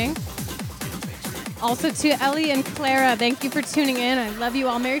watching. Also to Ellie and Clara, thank you for tuning in. I love you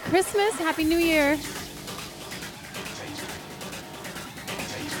all. Merry Christmas. Happy New Year.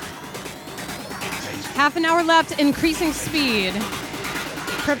 Half an hour left, increasing speed.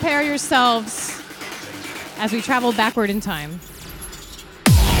 Prepare yourselves as we travel backward in time.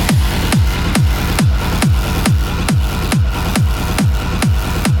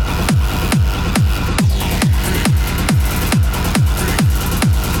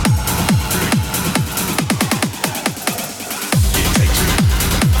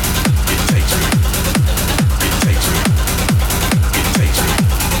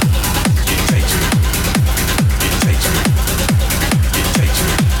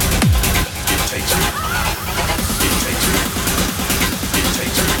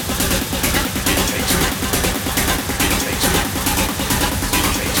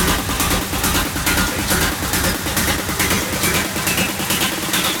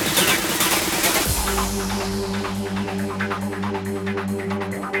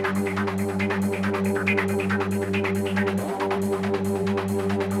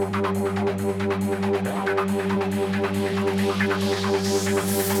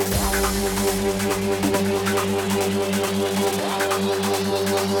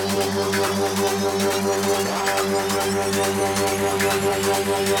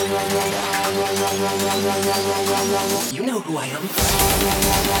 You know who I am.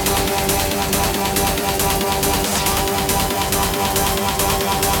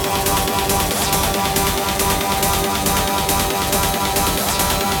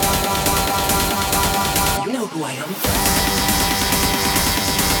 You know who I am.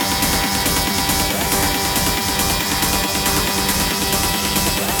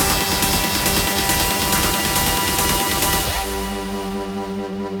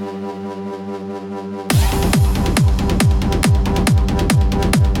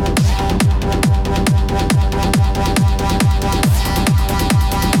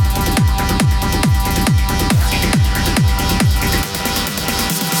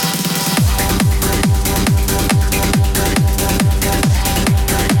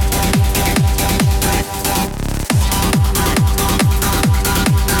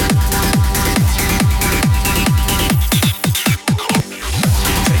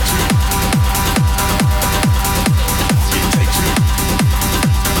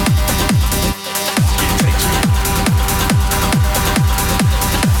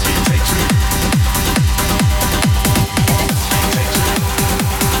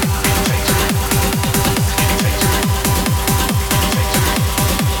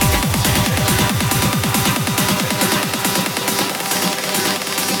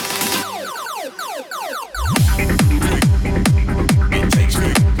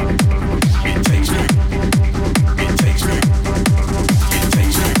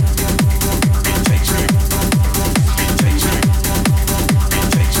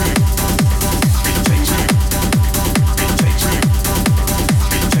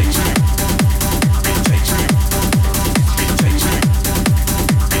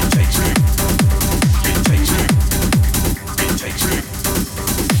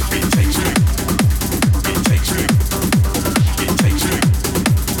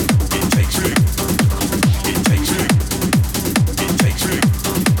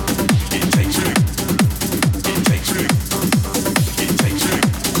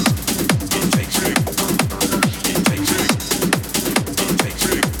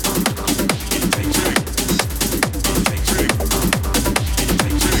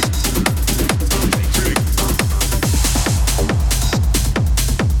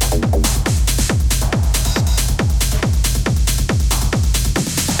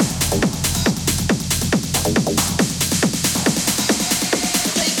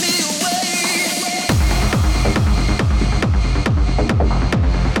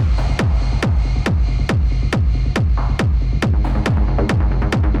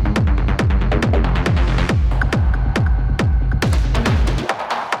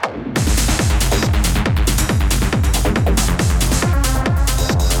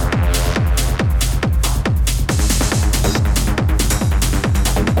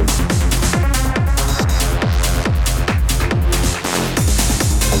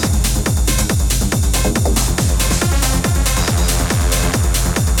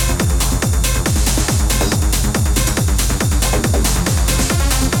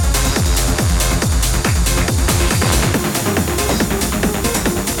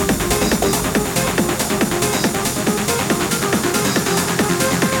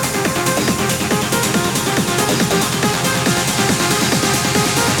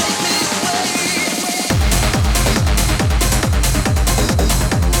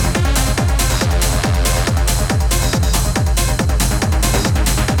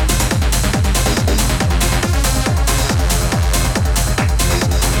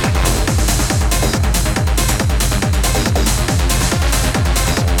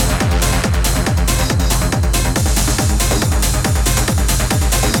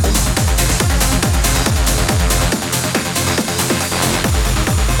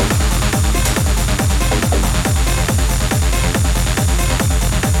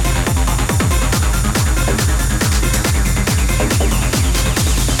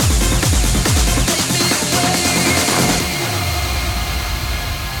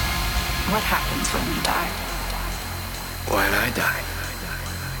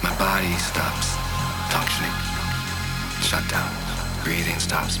 everything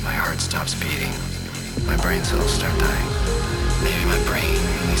stops. My heart stops beating. My brain cells start dying. Maybe my brain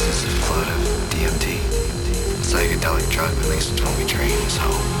releases a flood of DMT. Psychedelic drug released when we dream, so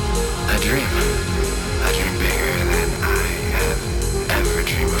I dream. I dream bigger than I have ever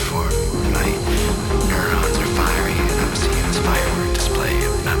dreamed before. My neurons are firing and I'm seeing this firework display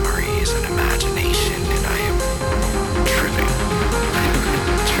of memories and imagination, and I am tripping.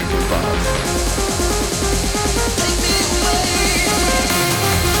 Tripping balls. Take me away.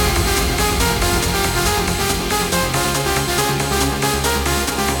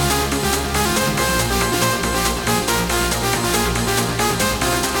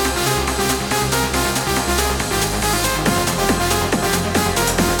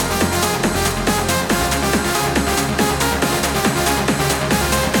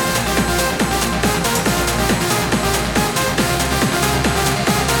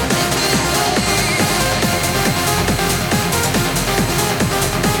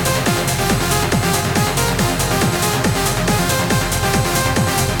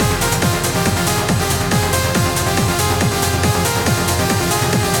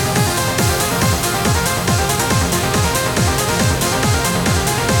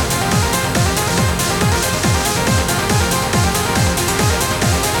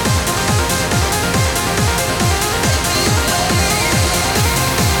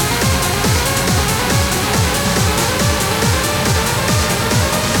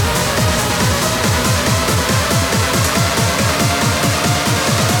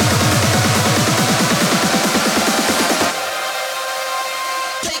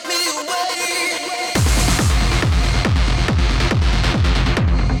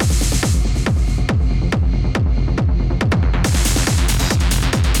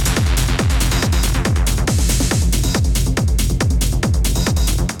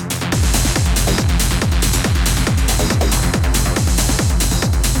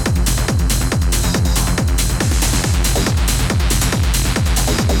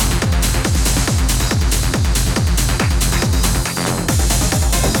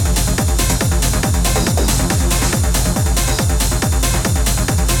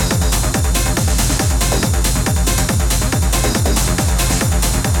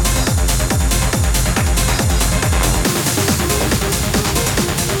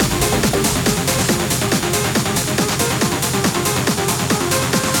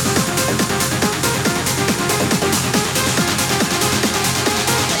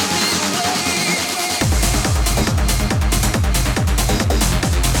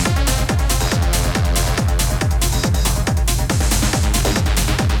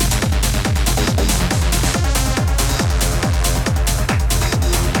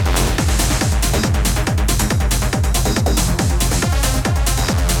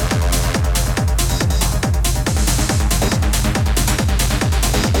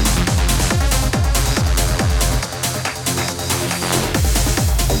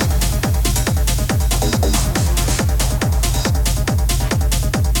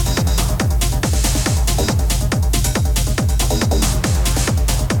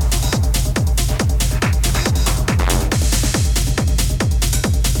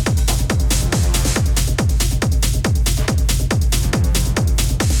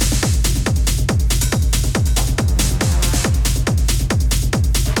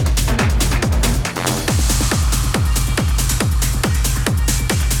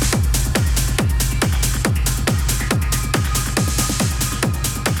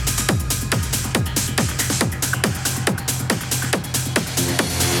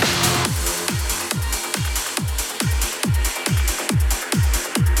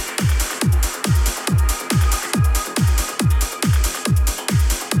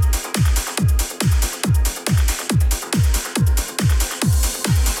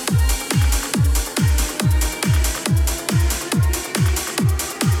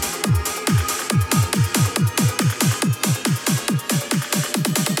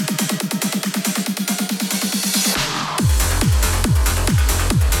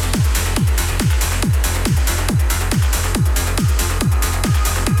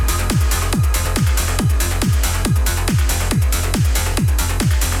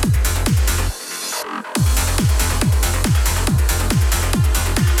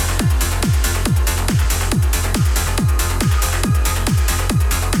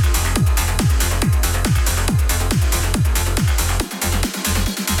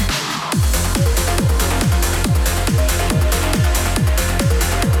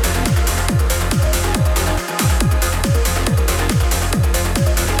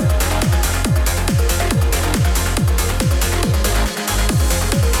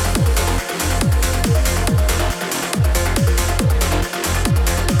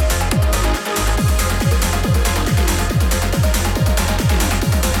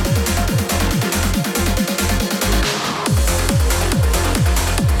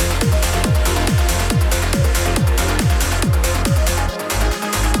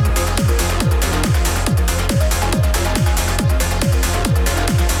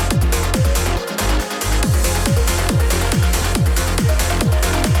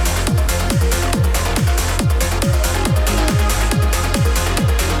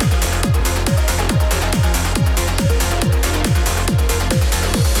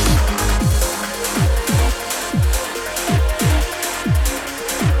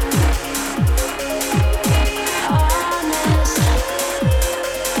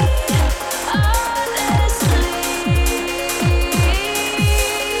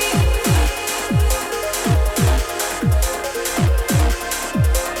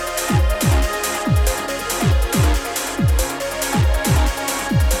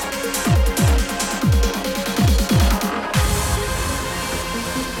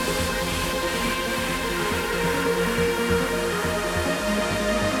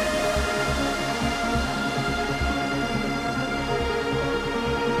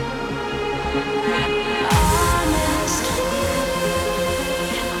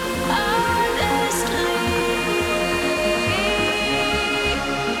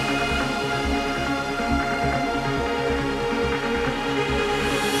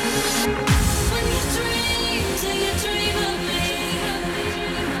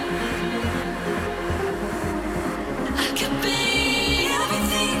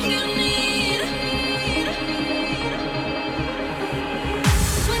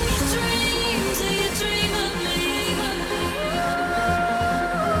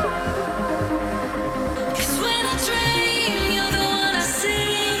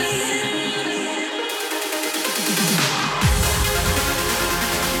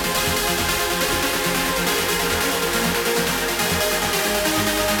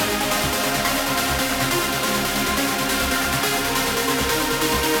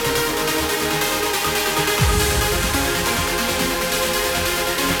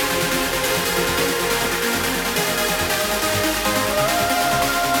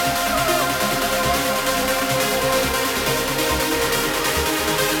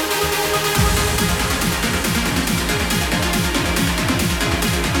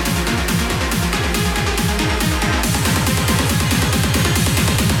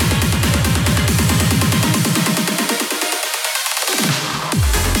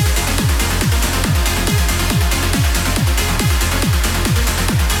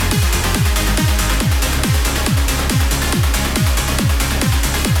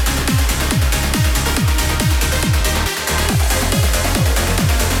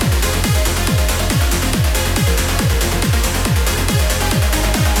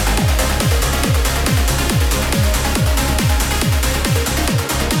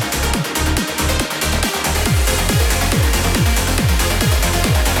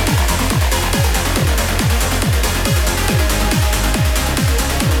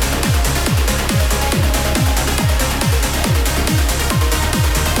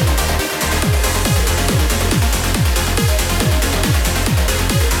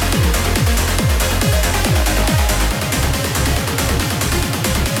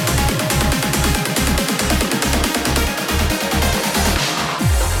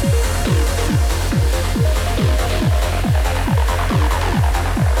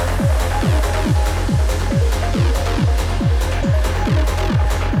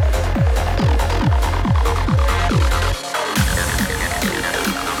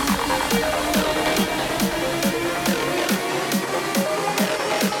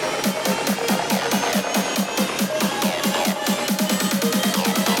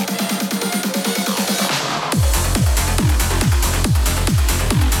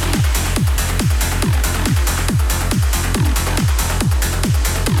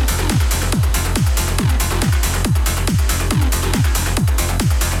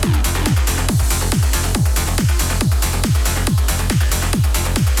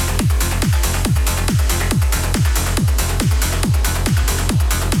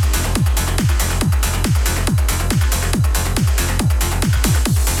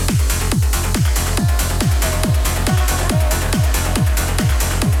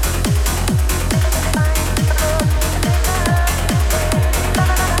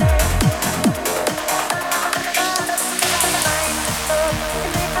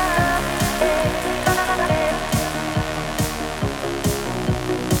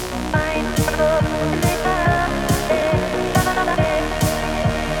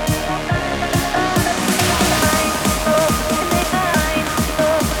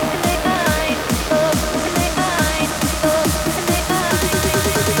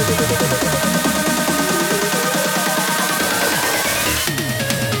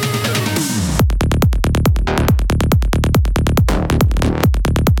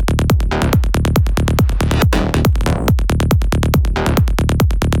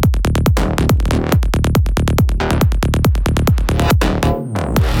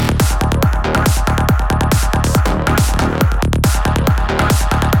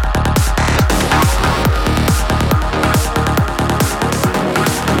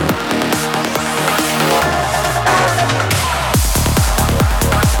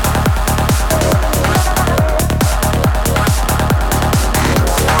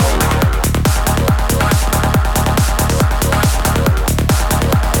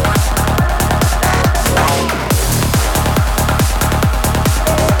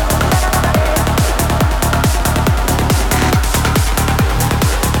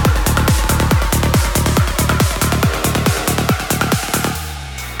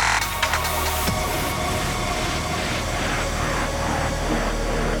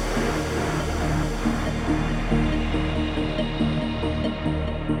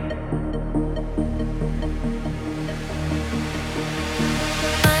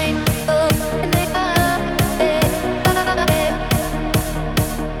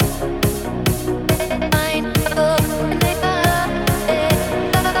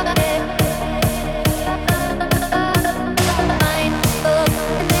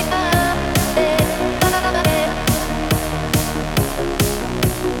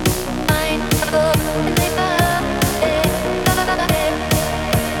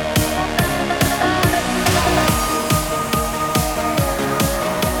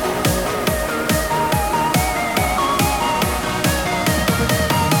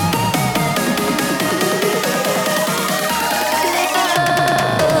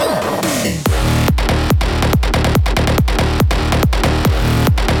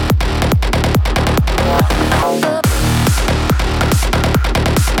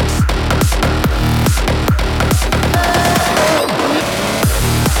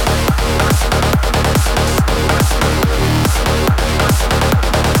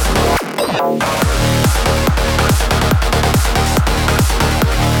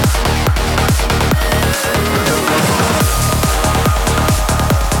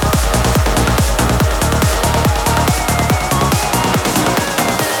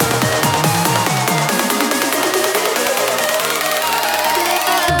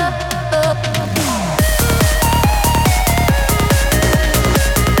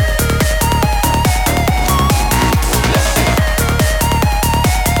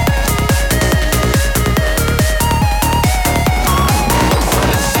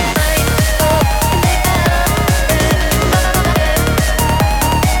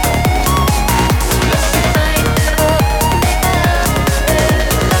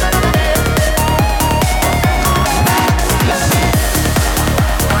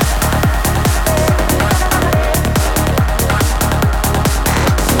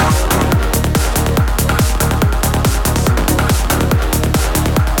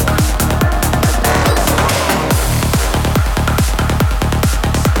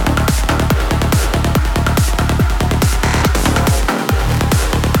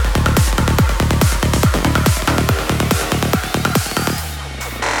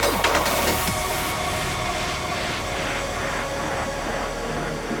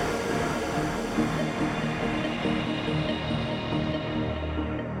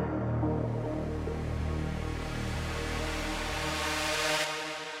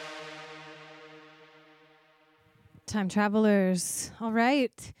 Time Travelers. All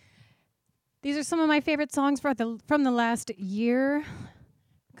right. These are some of my favorite songs from the last year.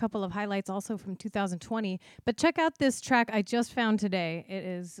 A couple of highlights also from 2020. But check out this track I just found today. It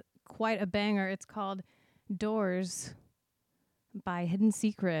is quite a banger. It's called Doors by Hidden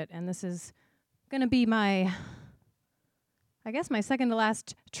Secret. And this is going to be my second to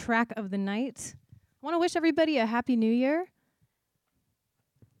last track of the night. I want to wish everybody a happy new year.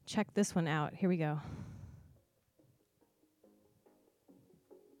 Check this one out. Here we go.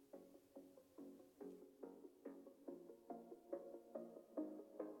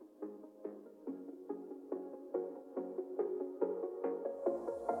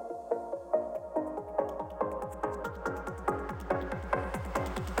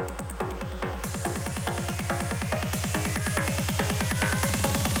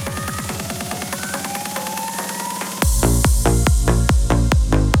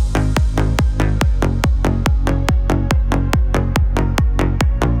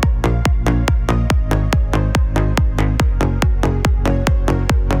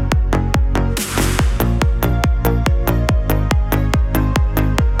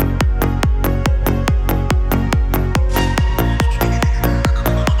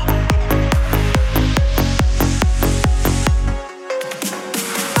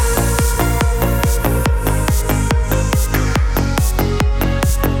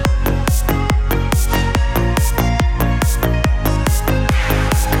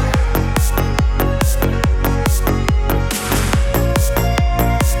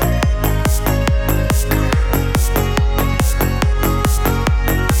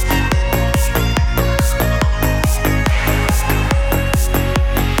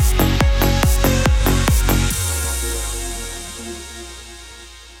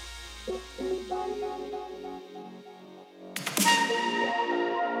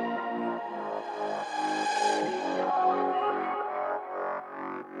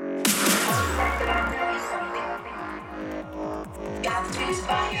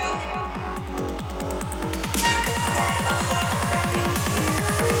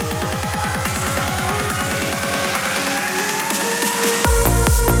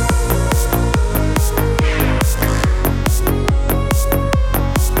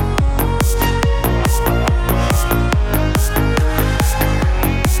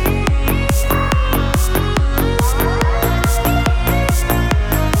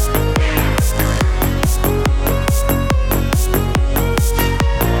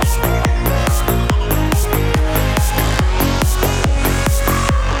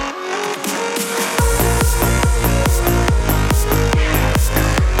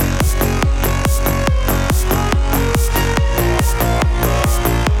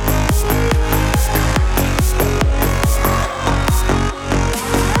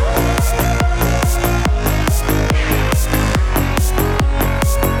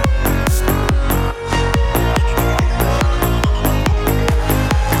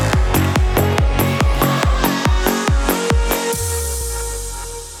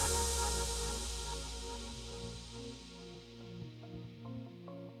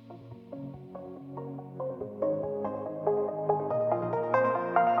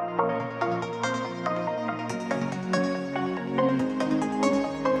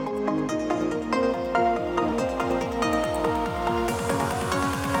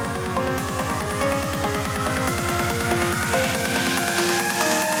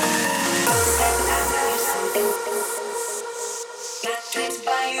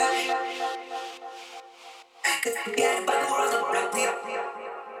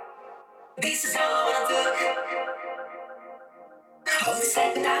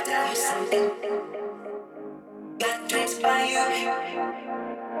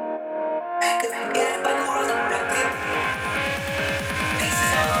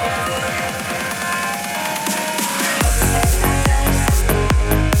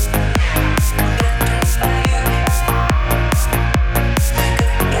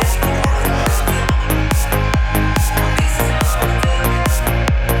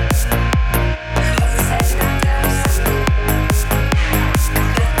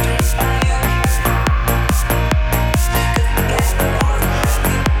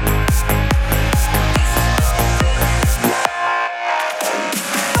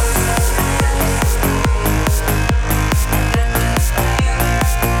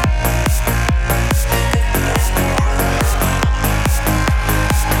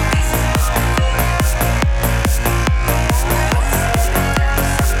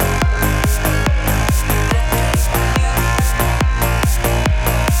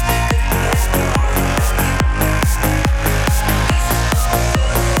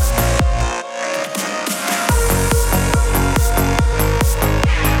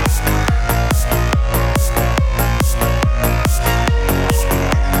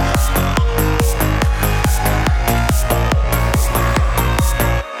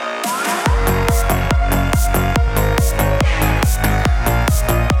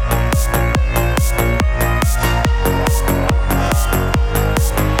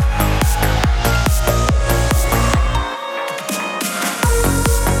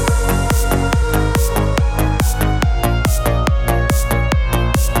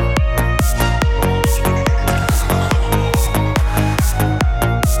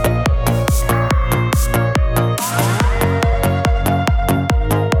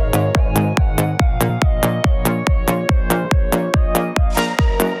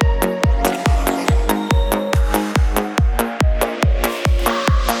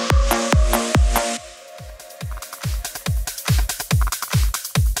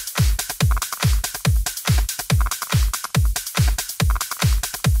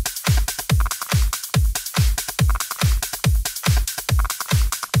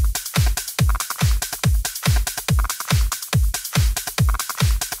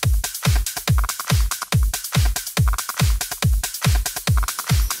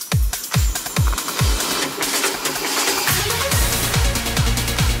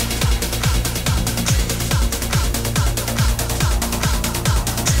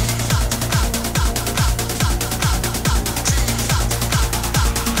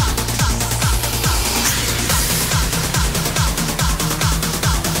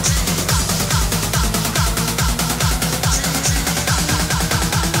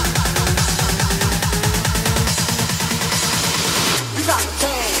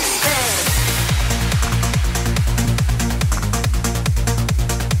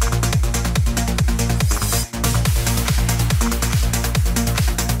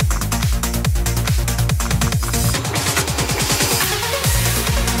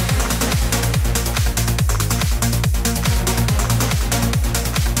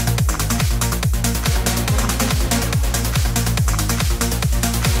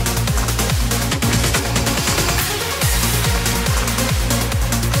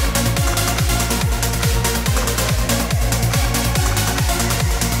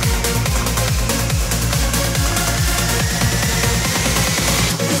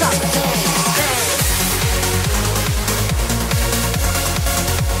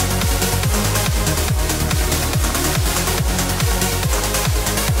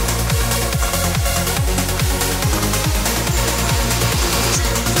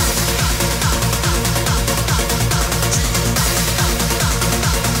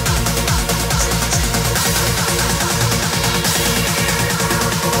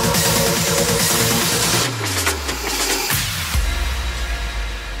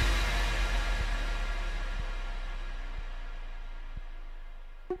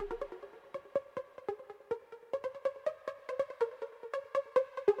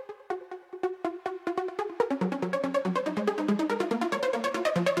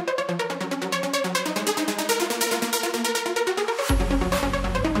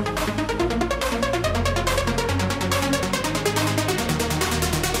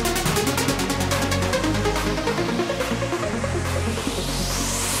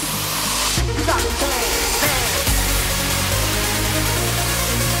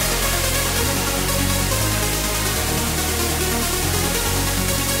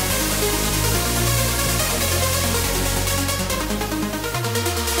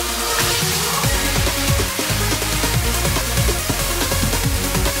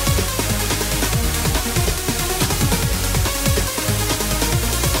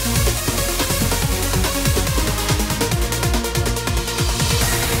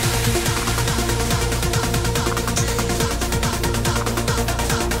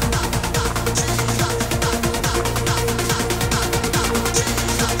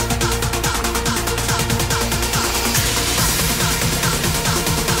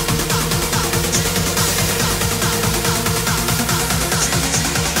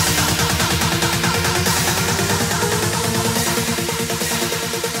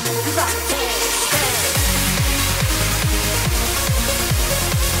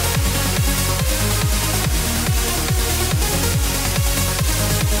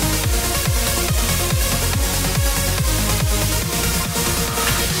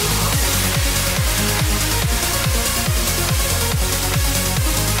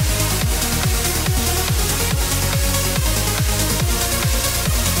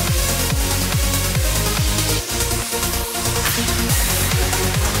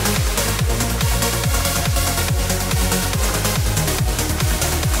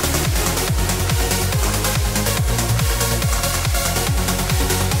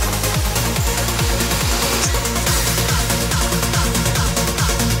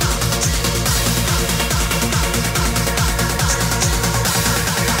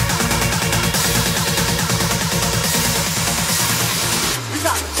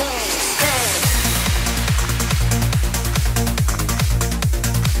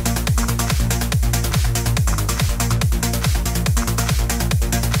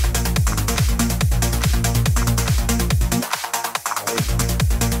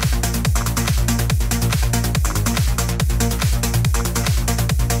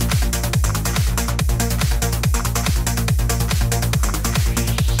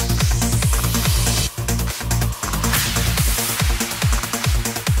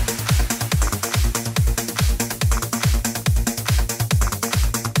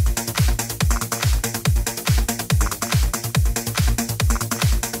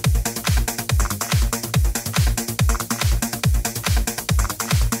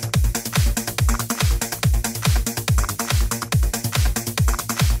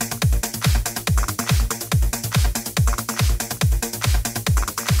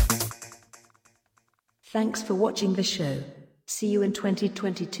 Thanks for watching the show. See you in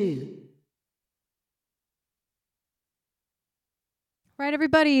 2022. Right,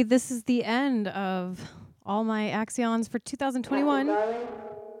 everybody, this is the end of all my Axions for 2021.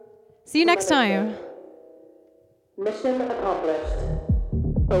 See you next time. Mission accomplished.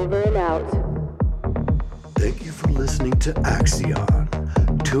 Over and out. Thank you for listening to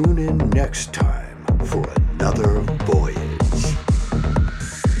Axion. Tune in next time for another voice.